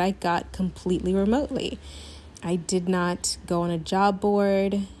position that I got completely remotely. I did not go on a job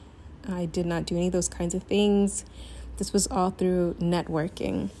board. I did not do any of those kinds of things. This was all through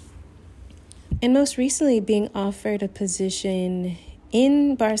networking. And most recently, being offered a position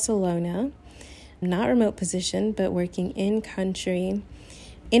in Barcelona, not remote position, but working in country,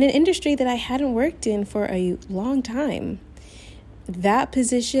 in an industry that I hadn't worked in for a long time. That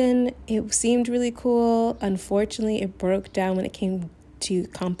position, it seemed really cool. Unfortunately, it broke down when it came to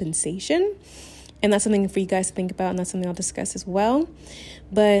compensation. And that's something for you guys to think about, and that's something I'll discuss as well.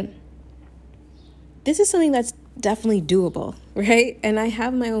 But this is something that's definitely doable, right? And I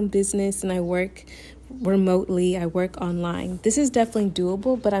have my own business and I work remotely, I work online. This is definitely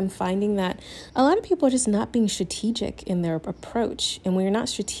doable, but I'm finding that a lot of people are just not being strategic in their approach. And when you're not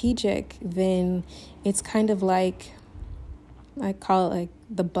strategic, then it's kind of like, I call it like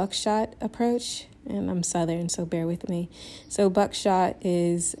the buckshot approach. And I'm Southern, so bear with me. So buckshot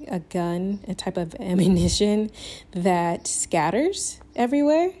is a gun, a type of ammunition that scatters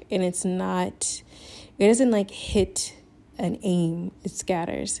everywhere. And it doesn't like hit an aim, it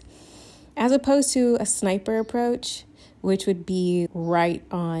scatters. As opposed to a sniper approach, which would be right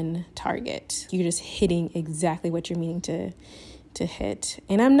on target. You're just hitting exactly what you're meaning to hit.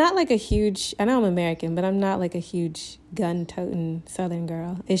 And I'm not like I know I'm American, but I'm not like a huge gun-toting Southern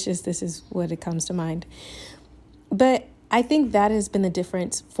girl. It's just, this is what it comes to mind. But I think that has been the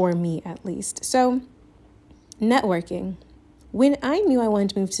difference for me, at least. So networking. When I knew I wanted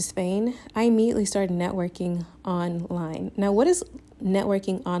to move to Spain, I immediately started networking online. Now, what does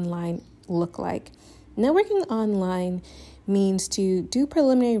networking online look like? Networking online means to do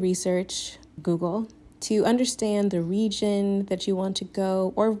preliminary research, Google, to understand the region that you want to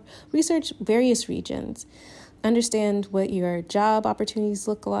go, or research various regions. Understand what your job opportunities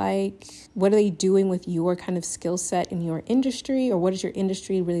look like. What are they doing with your kind of skill set in your industry, or what does your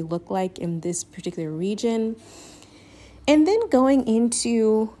industry really look like in this particular region? And then going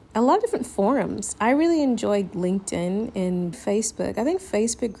into a lot of different forums. I really enjoyed LinkedIn and Facebook. I think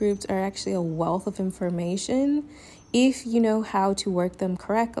Facebook groups are actually a wealth of information if you know how to work them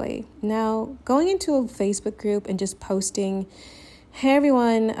correctly. Now, going into a Facebook group and just posting, "Hey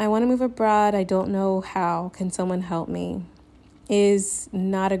everyone, I want to move abroad. I don't know how. Can someone help me?" is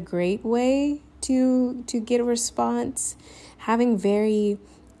not a great way to get a response. Having very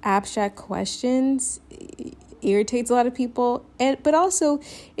abstract questions irritates a lot of people, but also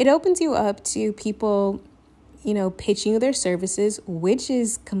it opens you up to people, pitching you their services, which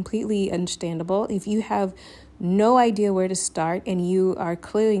is completely understandable. If you have no idea where to start and you are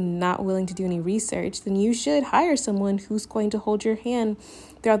clearly not willing to do any research, then you should hire someone who's going to hold your hand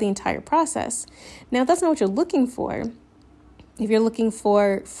throughout the entire process. Now, if that's not what you're looking for, if you're looking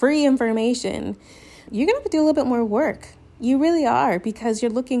for free information, you're going to have to do a little bit more work. You really are, because you're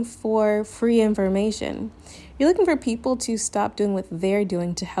looking for free information. You're looking for people to stop doing what they're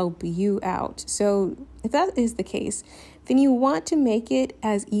doing to help you out. So if that is the case, then you want to make it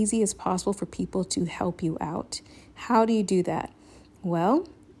as easy as possible for people to help you out. How do you do that? Well,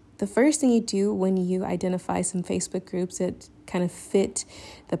 the first thing you do when you identify some Facebook groups that kind of fit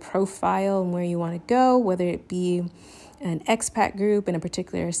the profile and where you want to go, whether it be an expat group in a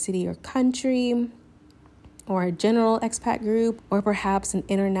particular city or country, or a general expat group, or perhaps an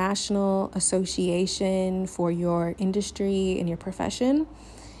international association for your industry and your profession,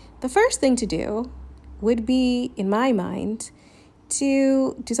 the first thing to do would be, in my mind,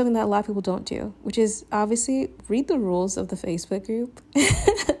 to do something that a lot of people don't do, which is obviously read the rules of the Facebook group.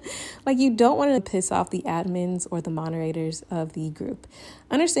 Like, you don't want to piss off the admins or the moderators of the group.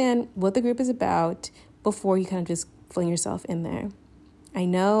 Understand what the group is about before you kind of just fling yourself in there. I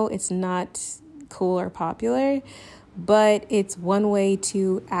know it's not cool or popular, but it's one way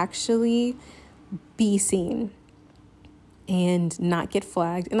to actually be seen and not get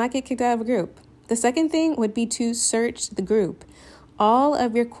flagged and not get kicked out of a group. The second thing would be to search the group. All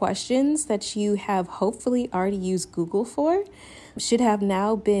of your questions that you have hopefully already used Google for should have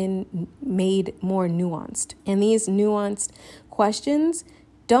now been made more nuanced. And these nuanced questions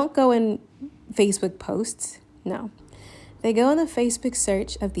don't go in Facebook posts. No, they go in the Facebook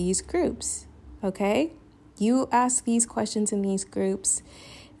search of these groups. Okay? You ask these questions in these groups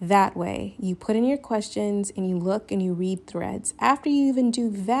that way. You put in your questions and you look and you read threads. After you even do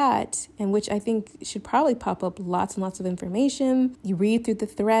that, and which I think should probably pop up lots and lots of information, you read through the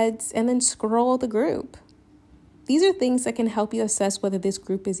threads and then scroll the group. These are things that can help you assess whether this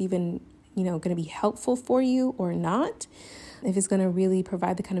group is even, going to be helpful for you or not. If it's going to really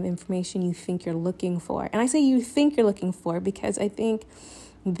provide the kind of information you think you're looking for. And I say you think you're looking for because I think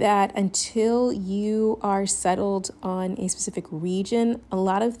that until you are settled on a specific region, a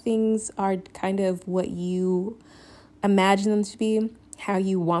lot of things are kind of what you imagine them to be, how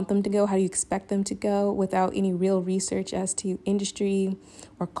you want them to go, how you expect them to go, without any real research as to industry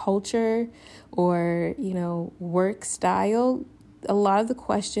or culture or, work style. A lot of the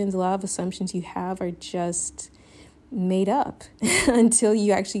questions, a lot of assumptions you have are just made up until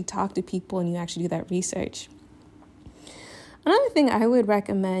you actually talk to people and you actually do that research. Another thing I would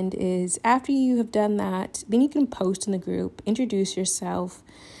recommend is after you have done that, then you can post in the group, introduce yourself,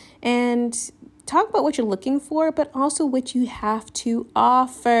 and talk about what you're looking for, but also what you have to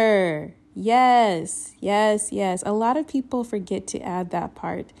offer. Yes. A lot of people forget to add that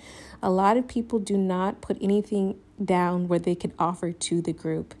part. A lot of people do not put anything down where they could offer to the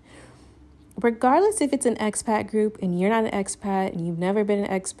group. Regardless if it's an expat group and you're not an expat and you've never been an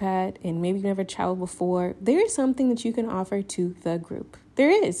expat and maybe you've never traveled before, there is something that you can offer to the group.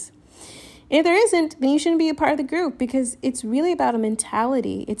 There is. And if there isn't, then you shouldn't be a part of the group because it's really about a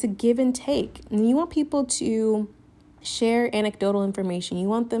mentality. It's a give and take. And you want people to share anecdotal information. You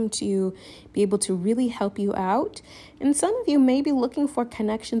want them to be able to really help you out. And some of you may be looking for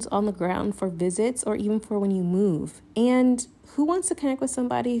connections on the ground for visits or even for when you move. And who wants to connect with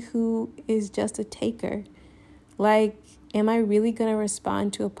somebody who is just a taker? Like, am I really going to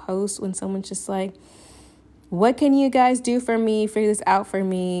respond to a post when someone's just like, what can you guys do for me? Figure this out for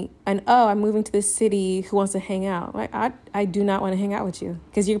me. And, oh, I'm moving to this city. Who wants to hang out? Like, I do not want to hang out with you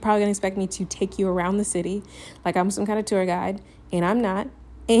because you're probably going to expect me to take you around the city like I'm some kind of tour guide, and I'm not.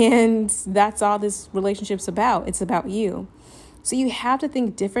 And that's all this relationship's about. It's about you. So you have to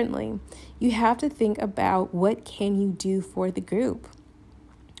think differently. You have to think about what can you do for the group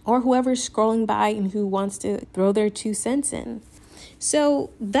or whoever's scrolling by and who wants to throw their 2 cents in. So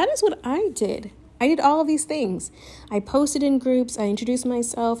that is what I did. I did all of these things. I posted in groups. I introduced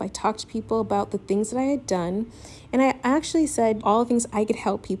myself. I talked to people about the things that I had done. And I actually said all the things I could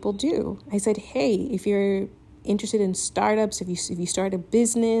help people do. I said, hey, if you're interested in startups, if you start a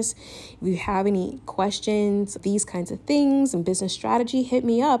business, if you have any questions, these kinds of things and business strategy, hit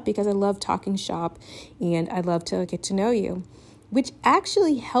me up because I love talking shop and I'd love to get to know you, which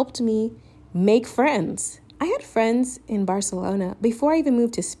actually helped me make friends. I had friends in Barcelona before I even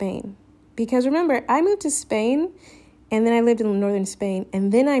moved to Spain because remember, I moved to Spain and then I lived in northern Spain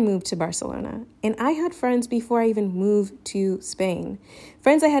and then I moved to Barcelona. And I had friends before I even moved to Spain.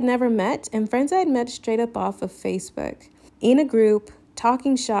 Friends I had never met and friends I had met straight up off of Facebook in a group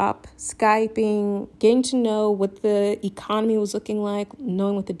talking shop, Skyping, getting to know what the economy was looking like,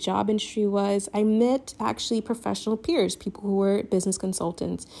 knowing what the job industry was. I met actually professional peers, people who were business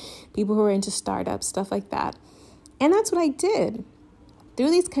consultants, people who were into startups, stuff like that. And that's what I did. Through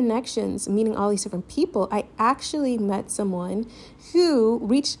these connections, meeting all these different people, I actually met someone who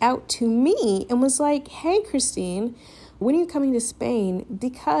reached out to me and was like, hey, Christine, when are you coming to Spain?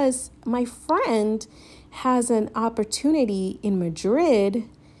 Because my friend has an opportunity in Madrid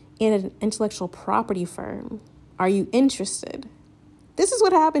in an intellectual property firm. Are you interested? This is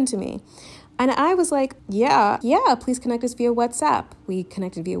what happened to me. And I was like, yeah, please connect us via WhatsApp. We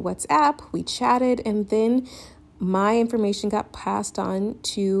connected via WhatsApp, we chatted, and then my information got passed on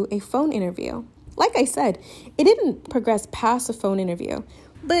to a phone interview. Like I said, it didn't progress past a phone interview.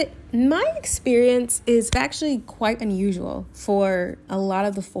 But my experience is actually quite unusual for a lot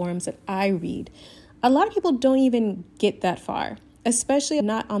of the forums that I read. A lot of people don't even get that far, especially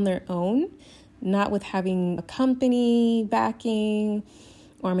not on their own, not with having a company backing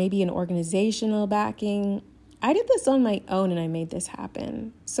or maybe an organizational backing. I did this on my own and I made this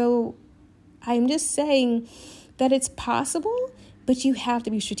happen. So I'm just saying that it's possible, but you have to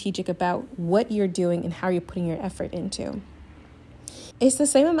be strategic about what you're doing and how you're putting your effort into. It's the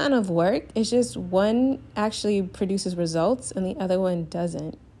same amount of work. It's just one actually produces results and the other one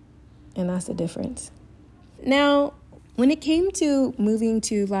doesn't. And that's the difference. Now, when it came to moving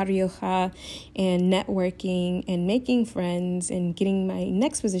to La Rioja and networking and making friends and getting my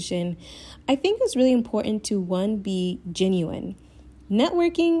next position, I think it's really important to, one, be genuine.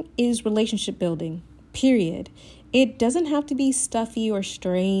 Networking is relationship building, period. It doesn't have to be stuffy or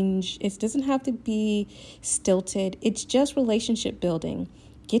strange. It doesn't have to be stilted. It's just relationship building.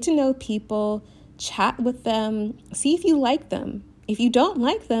 Get to know people, chat with them, see if you like them. If you don't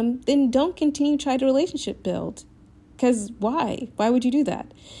like them, then don't continue to try to relationship build. Because why? Why would you do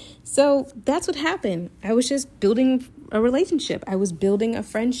that? So that's what happened. I was just building a relationship. I was building a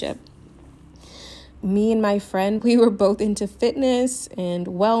friendship. Me and my friend, we were both into fitness and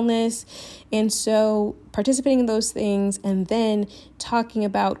wellness. And so participating in those things and then talking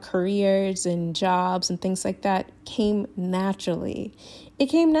about careers and jobs and things like that came naturally. It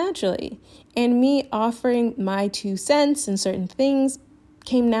came naturally. And me offering my 2 cents in certain things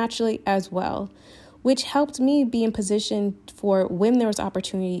came naturally as well, which helped me be in position for when there was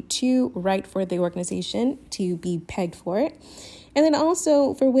opportunity to write for the organization, to be pegged for it. And then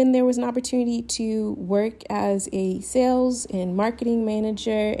also for when there was an opportunity to work as a sales and marketing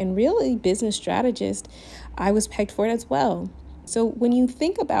manager and really business strategist, I was pegged for it as well. So when you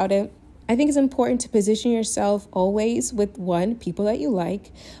think about it, I think it's important to position yourself always with, one, people that you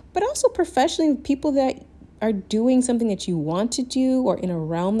like, but also professionally with people that are doing something that you want to do or in a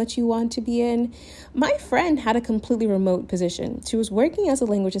realm that you want to be in. My friend had a completely remote position. She was working as a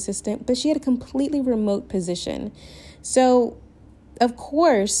language assistant, but she had a completely remote position. So, of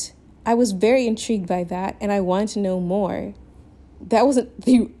course, I was very intrigued by that and I wanted to know more. That wasn't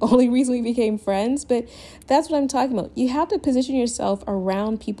the only reason we became friends, but that's what I'm talking about. You have to position yourself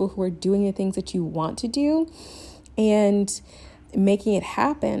around people who are doing the things that you want to do and making it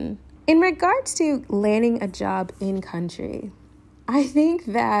happen. In regards to landing a job in country, I think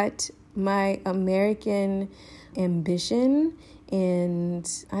that my American ambition and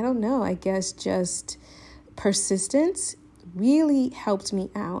I guess just persistence really helped me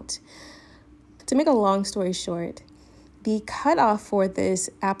out. To make a long story short, the cutoff for this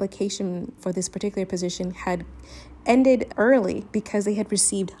application for this particular position had ended early because they had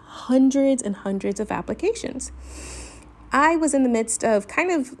received hundreds and hundreds of applications. I was in the midst of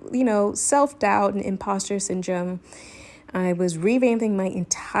kind of, self-doubt and imposter syndrome. I was revamping my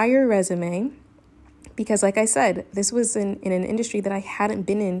entire resume because, like I said, this was in an industry that I hadn't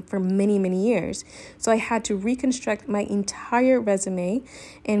been in for many, many years. So I had to reconstruct my entire resume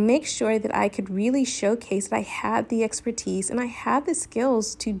and make sure that I could really showcase that I had the expertise and I had the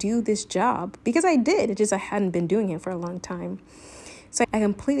skills to do this job, because I did. It's just I hadn't been doing it for a long time. So I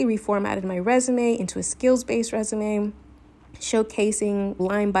completely reformatted my resume into a skills-based resume, showcasing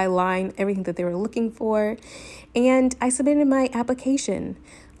line by line everything that they were looking for. And I submitted my application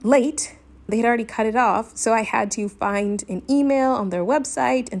late. They had already cut it off, so I had to find an email on their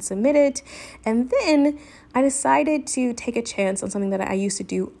website and submit it. And then I decided to take a chance on something that I used to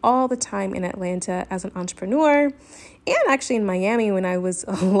do all the time in Atlanta as an entrepreneur, and actually in Miami when I was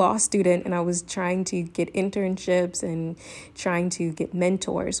a law student and I was trying to get internships and trying to get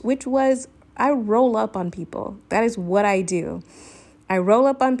mentors, which was I roll up on people. That is what I do. I roll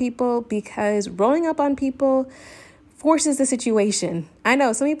up on people because rolling up on people forces the situation. I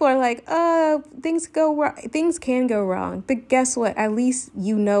know some people are like, things go wrong. Things can go wrong. But guess what? At least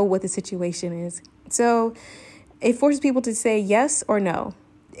you know what the situation is. So it forces people to say yes or no.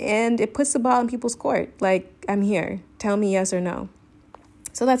 And it puts the ball in people's court. Like, I'm here. Tell me yes or no.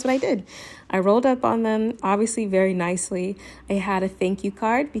 So that's what I did. I rolled up on them, obviously very nicely. I had a thank you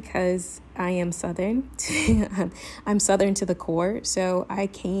card because I am Southern. I'm Southern to the core. So I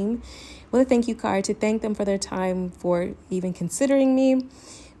came with a thank you card to thank them for their time, for even considering me,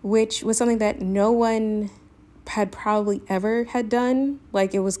 which was something that no one had probably ever had done.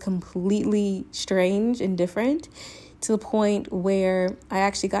 Like, it was completely strange and different, to the point where I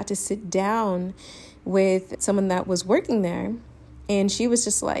actually got to sit down with someone that was working there. And she was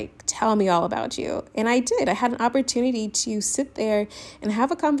just like, tell me all about you. And I did. I had an opportunity to sit there and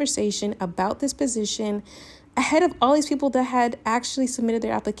have a conversation about this position ahead of all these people that had actually submitted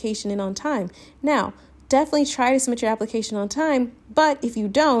their application in on time. Now, definitely try to submit your application on time. But if you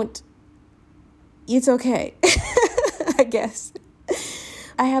don't, it's okay, I guess.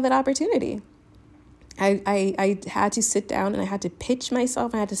 I had that opportunity. I had to sit down and I had to pitch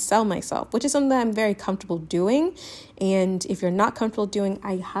myself. I had to sell myself, which is something that I'm very comfortable doing. And if you're not comfortable doing,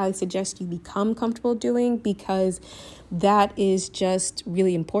 I highly suggest you become comfortable doing, because that is just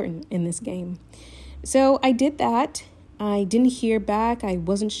really important in this game. So I did that. I didn't hear back. I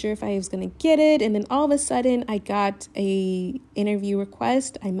wasn't sure if I was going to get it. And then all of a sudden I got a interview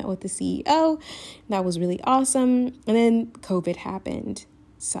request. I met with the CEO. That was really awesome. And then COVID happened.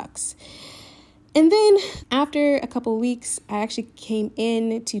 Sucks. And then after a couple of weeks, I actually came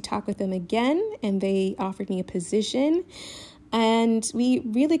in to talk with them again, and they offered me a position. And we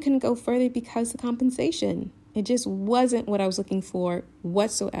really couldn't go further because of the compensation. It just wasn't what I was looking for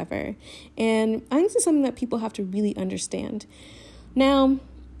whatsoever. And I think this is something that people have to really understand. Now,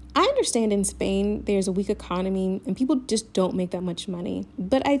 I understand in Spain, there's a weak economy and people just don't make that much money.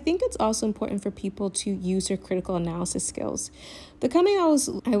 But I think it's also important for people to use their critical analysis skills. The company I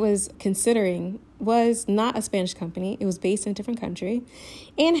was considering was not a Spanish company. It was based in a different country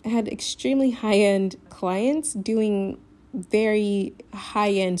and had extremely high-end clients doing very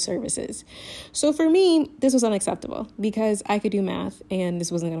high-end services. So for me, this was unacceptable because I could do math and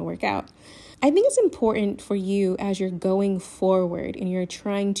this wasn't going to work out. I think it's important for you as you're going forward and you're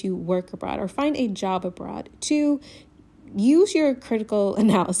trying to work abroad or find a job abroad to use your critical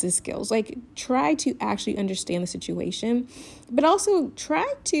analysis skills. Like, try to actually understand the situation, but also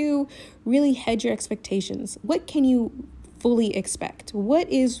try to really hedge your expectations. What can you fully expect? What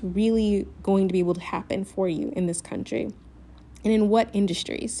is really going to be able to happen for you in this country? And in what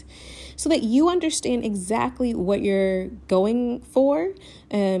industries, so that you understand exactly what you're going for,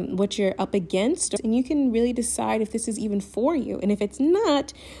 what you're up against, and you can really decide if this is even for you. And if it's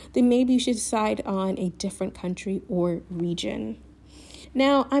not, then maybe you should decide on a different country or region.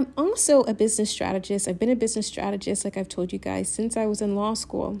 Now, I'm also a business strategist. I've been a business strategist, like I've told you guys, since I was in law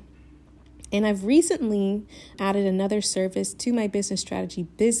school. And I've recently added another service to my business strategy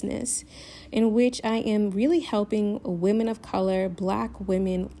business, in which I am really helping women of color, Black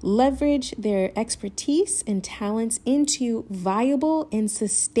women, leverage their expertise and talents into viable and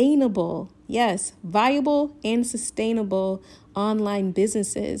sustainable, yes, viable and sustainable online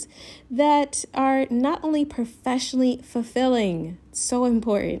businesses that are not only professionally fulfilling, so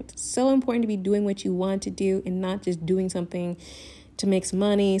important to be doing what you want to do and not just doing something to make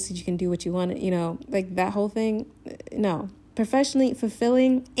money so you can do what you want, like that whole thing. No, professionally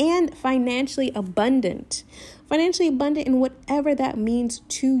fulfilling and financially abundant in whatever that means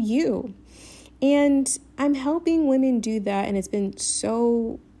to you. And I'm helping women do that. And it's been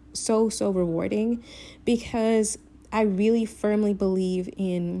so rewarding, because I really firmly believe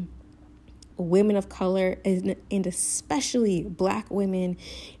in women of color and especially Black women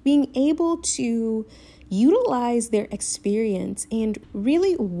being able to utilize their experience and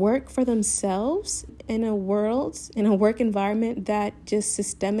really work for themselves in a work environment that just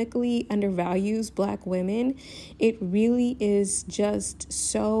systemically undervalues Black women. It really is just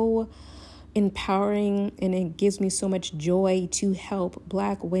so empowering, and it gives me so much joy to help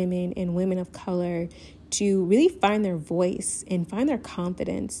Black women and women of color to really find their voice and find their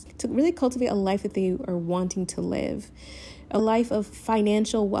confidence, to really cultivate a life that they are wanting to live. A life of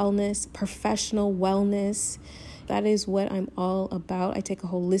financial wellness, professional wellness. That is what I'm all about. I take a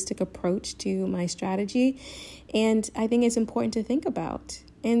holistic approach to my strategy, and I think it's important to think about.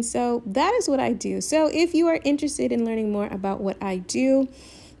 And so that is what I do. So if you are interested in learning more about what I do,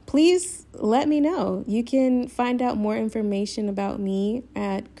 please let me know. You can find out more information about me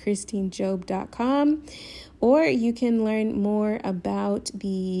at christinejob.com, or you can learn more about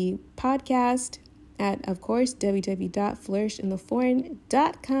the podcast at, of course,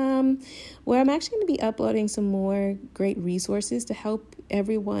 www.flourishintheforeign.com, where I'm actually going to be uploading some more great resources to help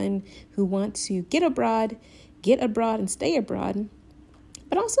everyone who wants to get abroad and stay abroad.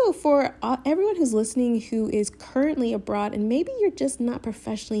 But also for everyone who's listening who is currently abroad and maybe you're just not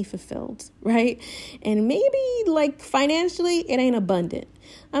professionally fulfilled, right? And maybe like financially it ain't abundant.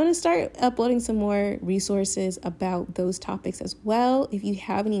 I'm going to start uploading some more resources about those topics as well. If you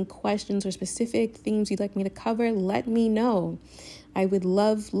have any questions or specific themes you'd like me to cover, let me know. I would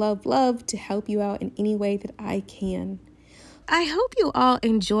love, love, love to help you out in any way that I can. I hope you all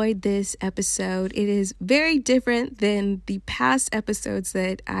enjoyed this episode. It is very different than the past episodes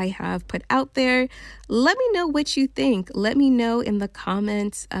that I have put out there. Let me know what you think. Let me know in the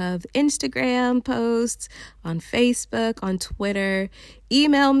comments of Instagram posts, on Facebook, on Twitter.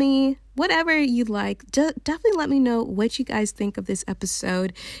 Email me, whatever you like. Definitely let me know what you guys think of this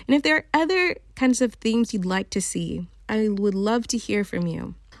episode. And if there are other kinds of themes you'd like to see, I would love to hear from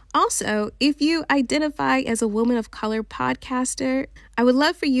you. Also, if you identify as a woman of color podcaster, I would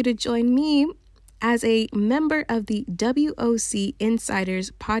love for you to join me as a member of the WOC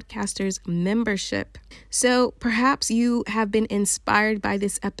Insiders Podcasters membership. So perhaps you have been inspired by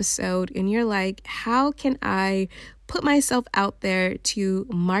this episode and you're like, how can I put myself out there to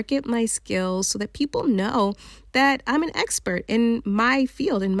market my skills so that people know that I'm an expert in my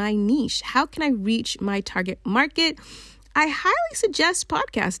field, in my niche? How can I reach my target market? I highly suggest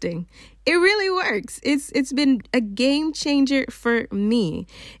podcasting. It really works. It's been a game changer for me.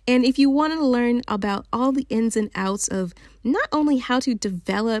 And if you want to learn about all the ins and outs of not only how to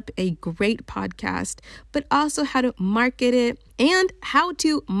develop a great podcast, but also how to market it and how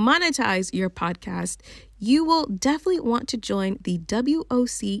to monetize your podcast, you will definitely want to join the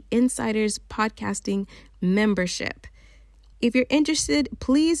WOC Insiders Podcasting membership. If you're interested,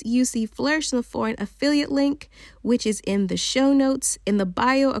 please use the Flourish in the Foreign affiliate link, which is in the show notes, in the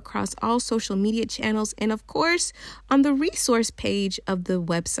bio across all social media channels, and of course, on the resource page of the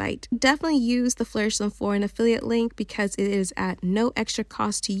website. Definitely use the Flourish in the Foreign affiliate link because it is at no extra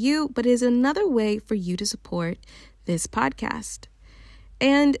cost to you, but it is another way for you to support this podcast.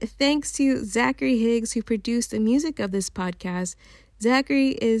 And thanks to Zachary Higgs, who produced the music of this podcast.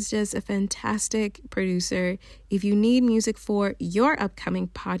 Zachary is just a fantastic producer. If you need music for your upcoming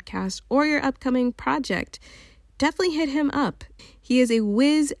podcast or your upcoming project, definitely hit him up. He is a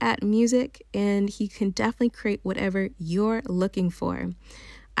whiz at music and he can definitely create whatever you're looking for.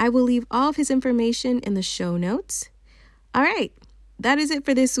 I will leave all of his information in the show notes. All right, that is it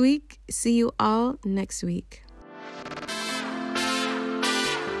for this week. See you all next week.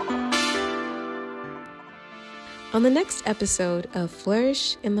 On the next episode of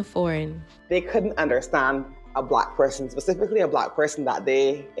Flourish in the Foreign. They couldn't understand a Black person, specifically a Black person that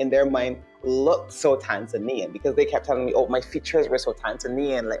they, in their mind, looked so Tanzanian, because they kept telling me, oh, my features were so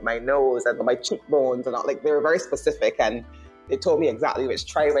Tanzanian, like my nose and my cheekbones and all, like they were very specific. And they told me exactly which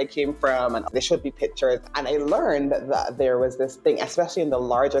tribe I came from and they showed me pictures. And I learned that there was this thing, especially in the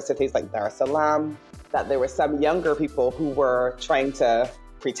larger cities like Dar es Salaam, that there were some younger people who were trying to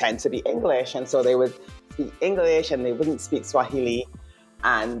pretend to be English. And so they would speak English and they wouldn't speak Swahili,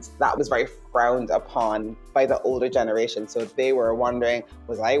 and that was very frowned upon by the older generation. So they were wondering,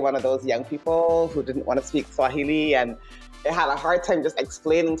 was I one of those young people who didn't want to speak Swahili? And I had a hard time just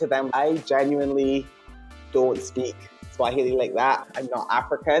explaining to them, I genuinely don't speak Swahili like that. I'm not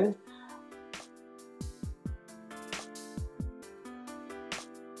African.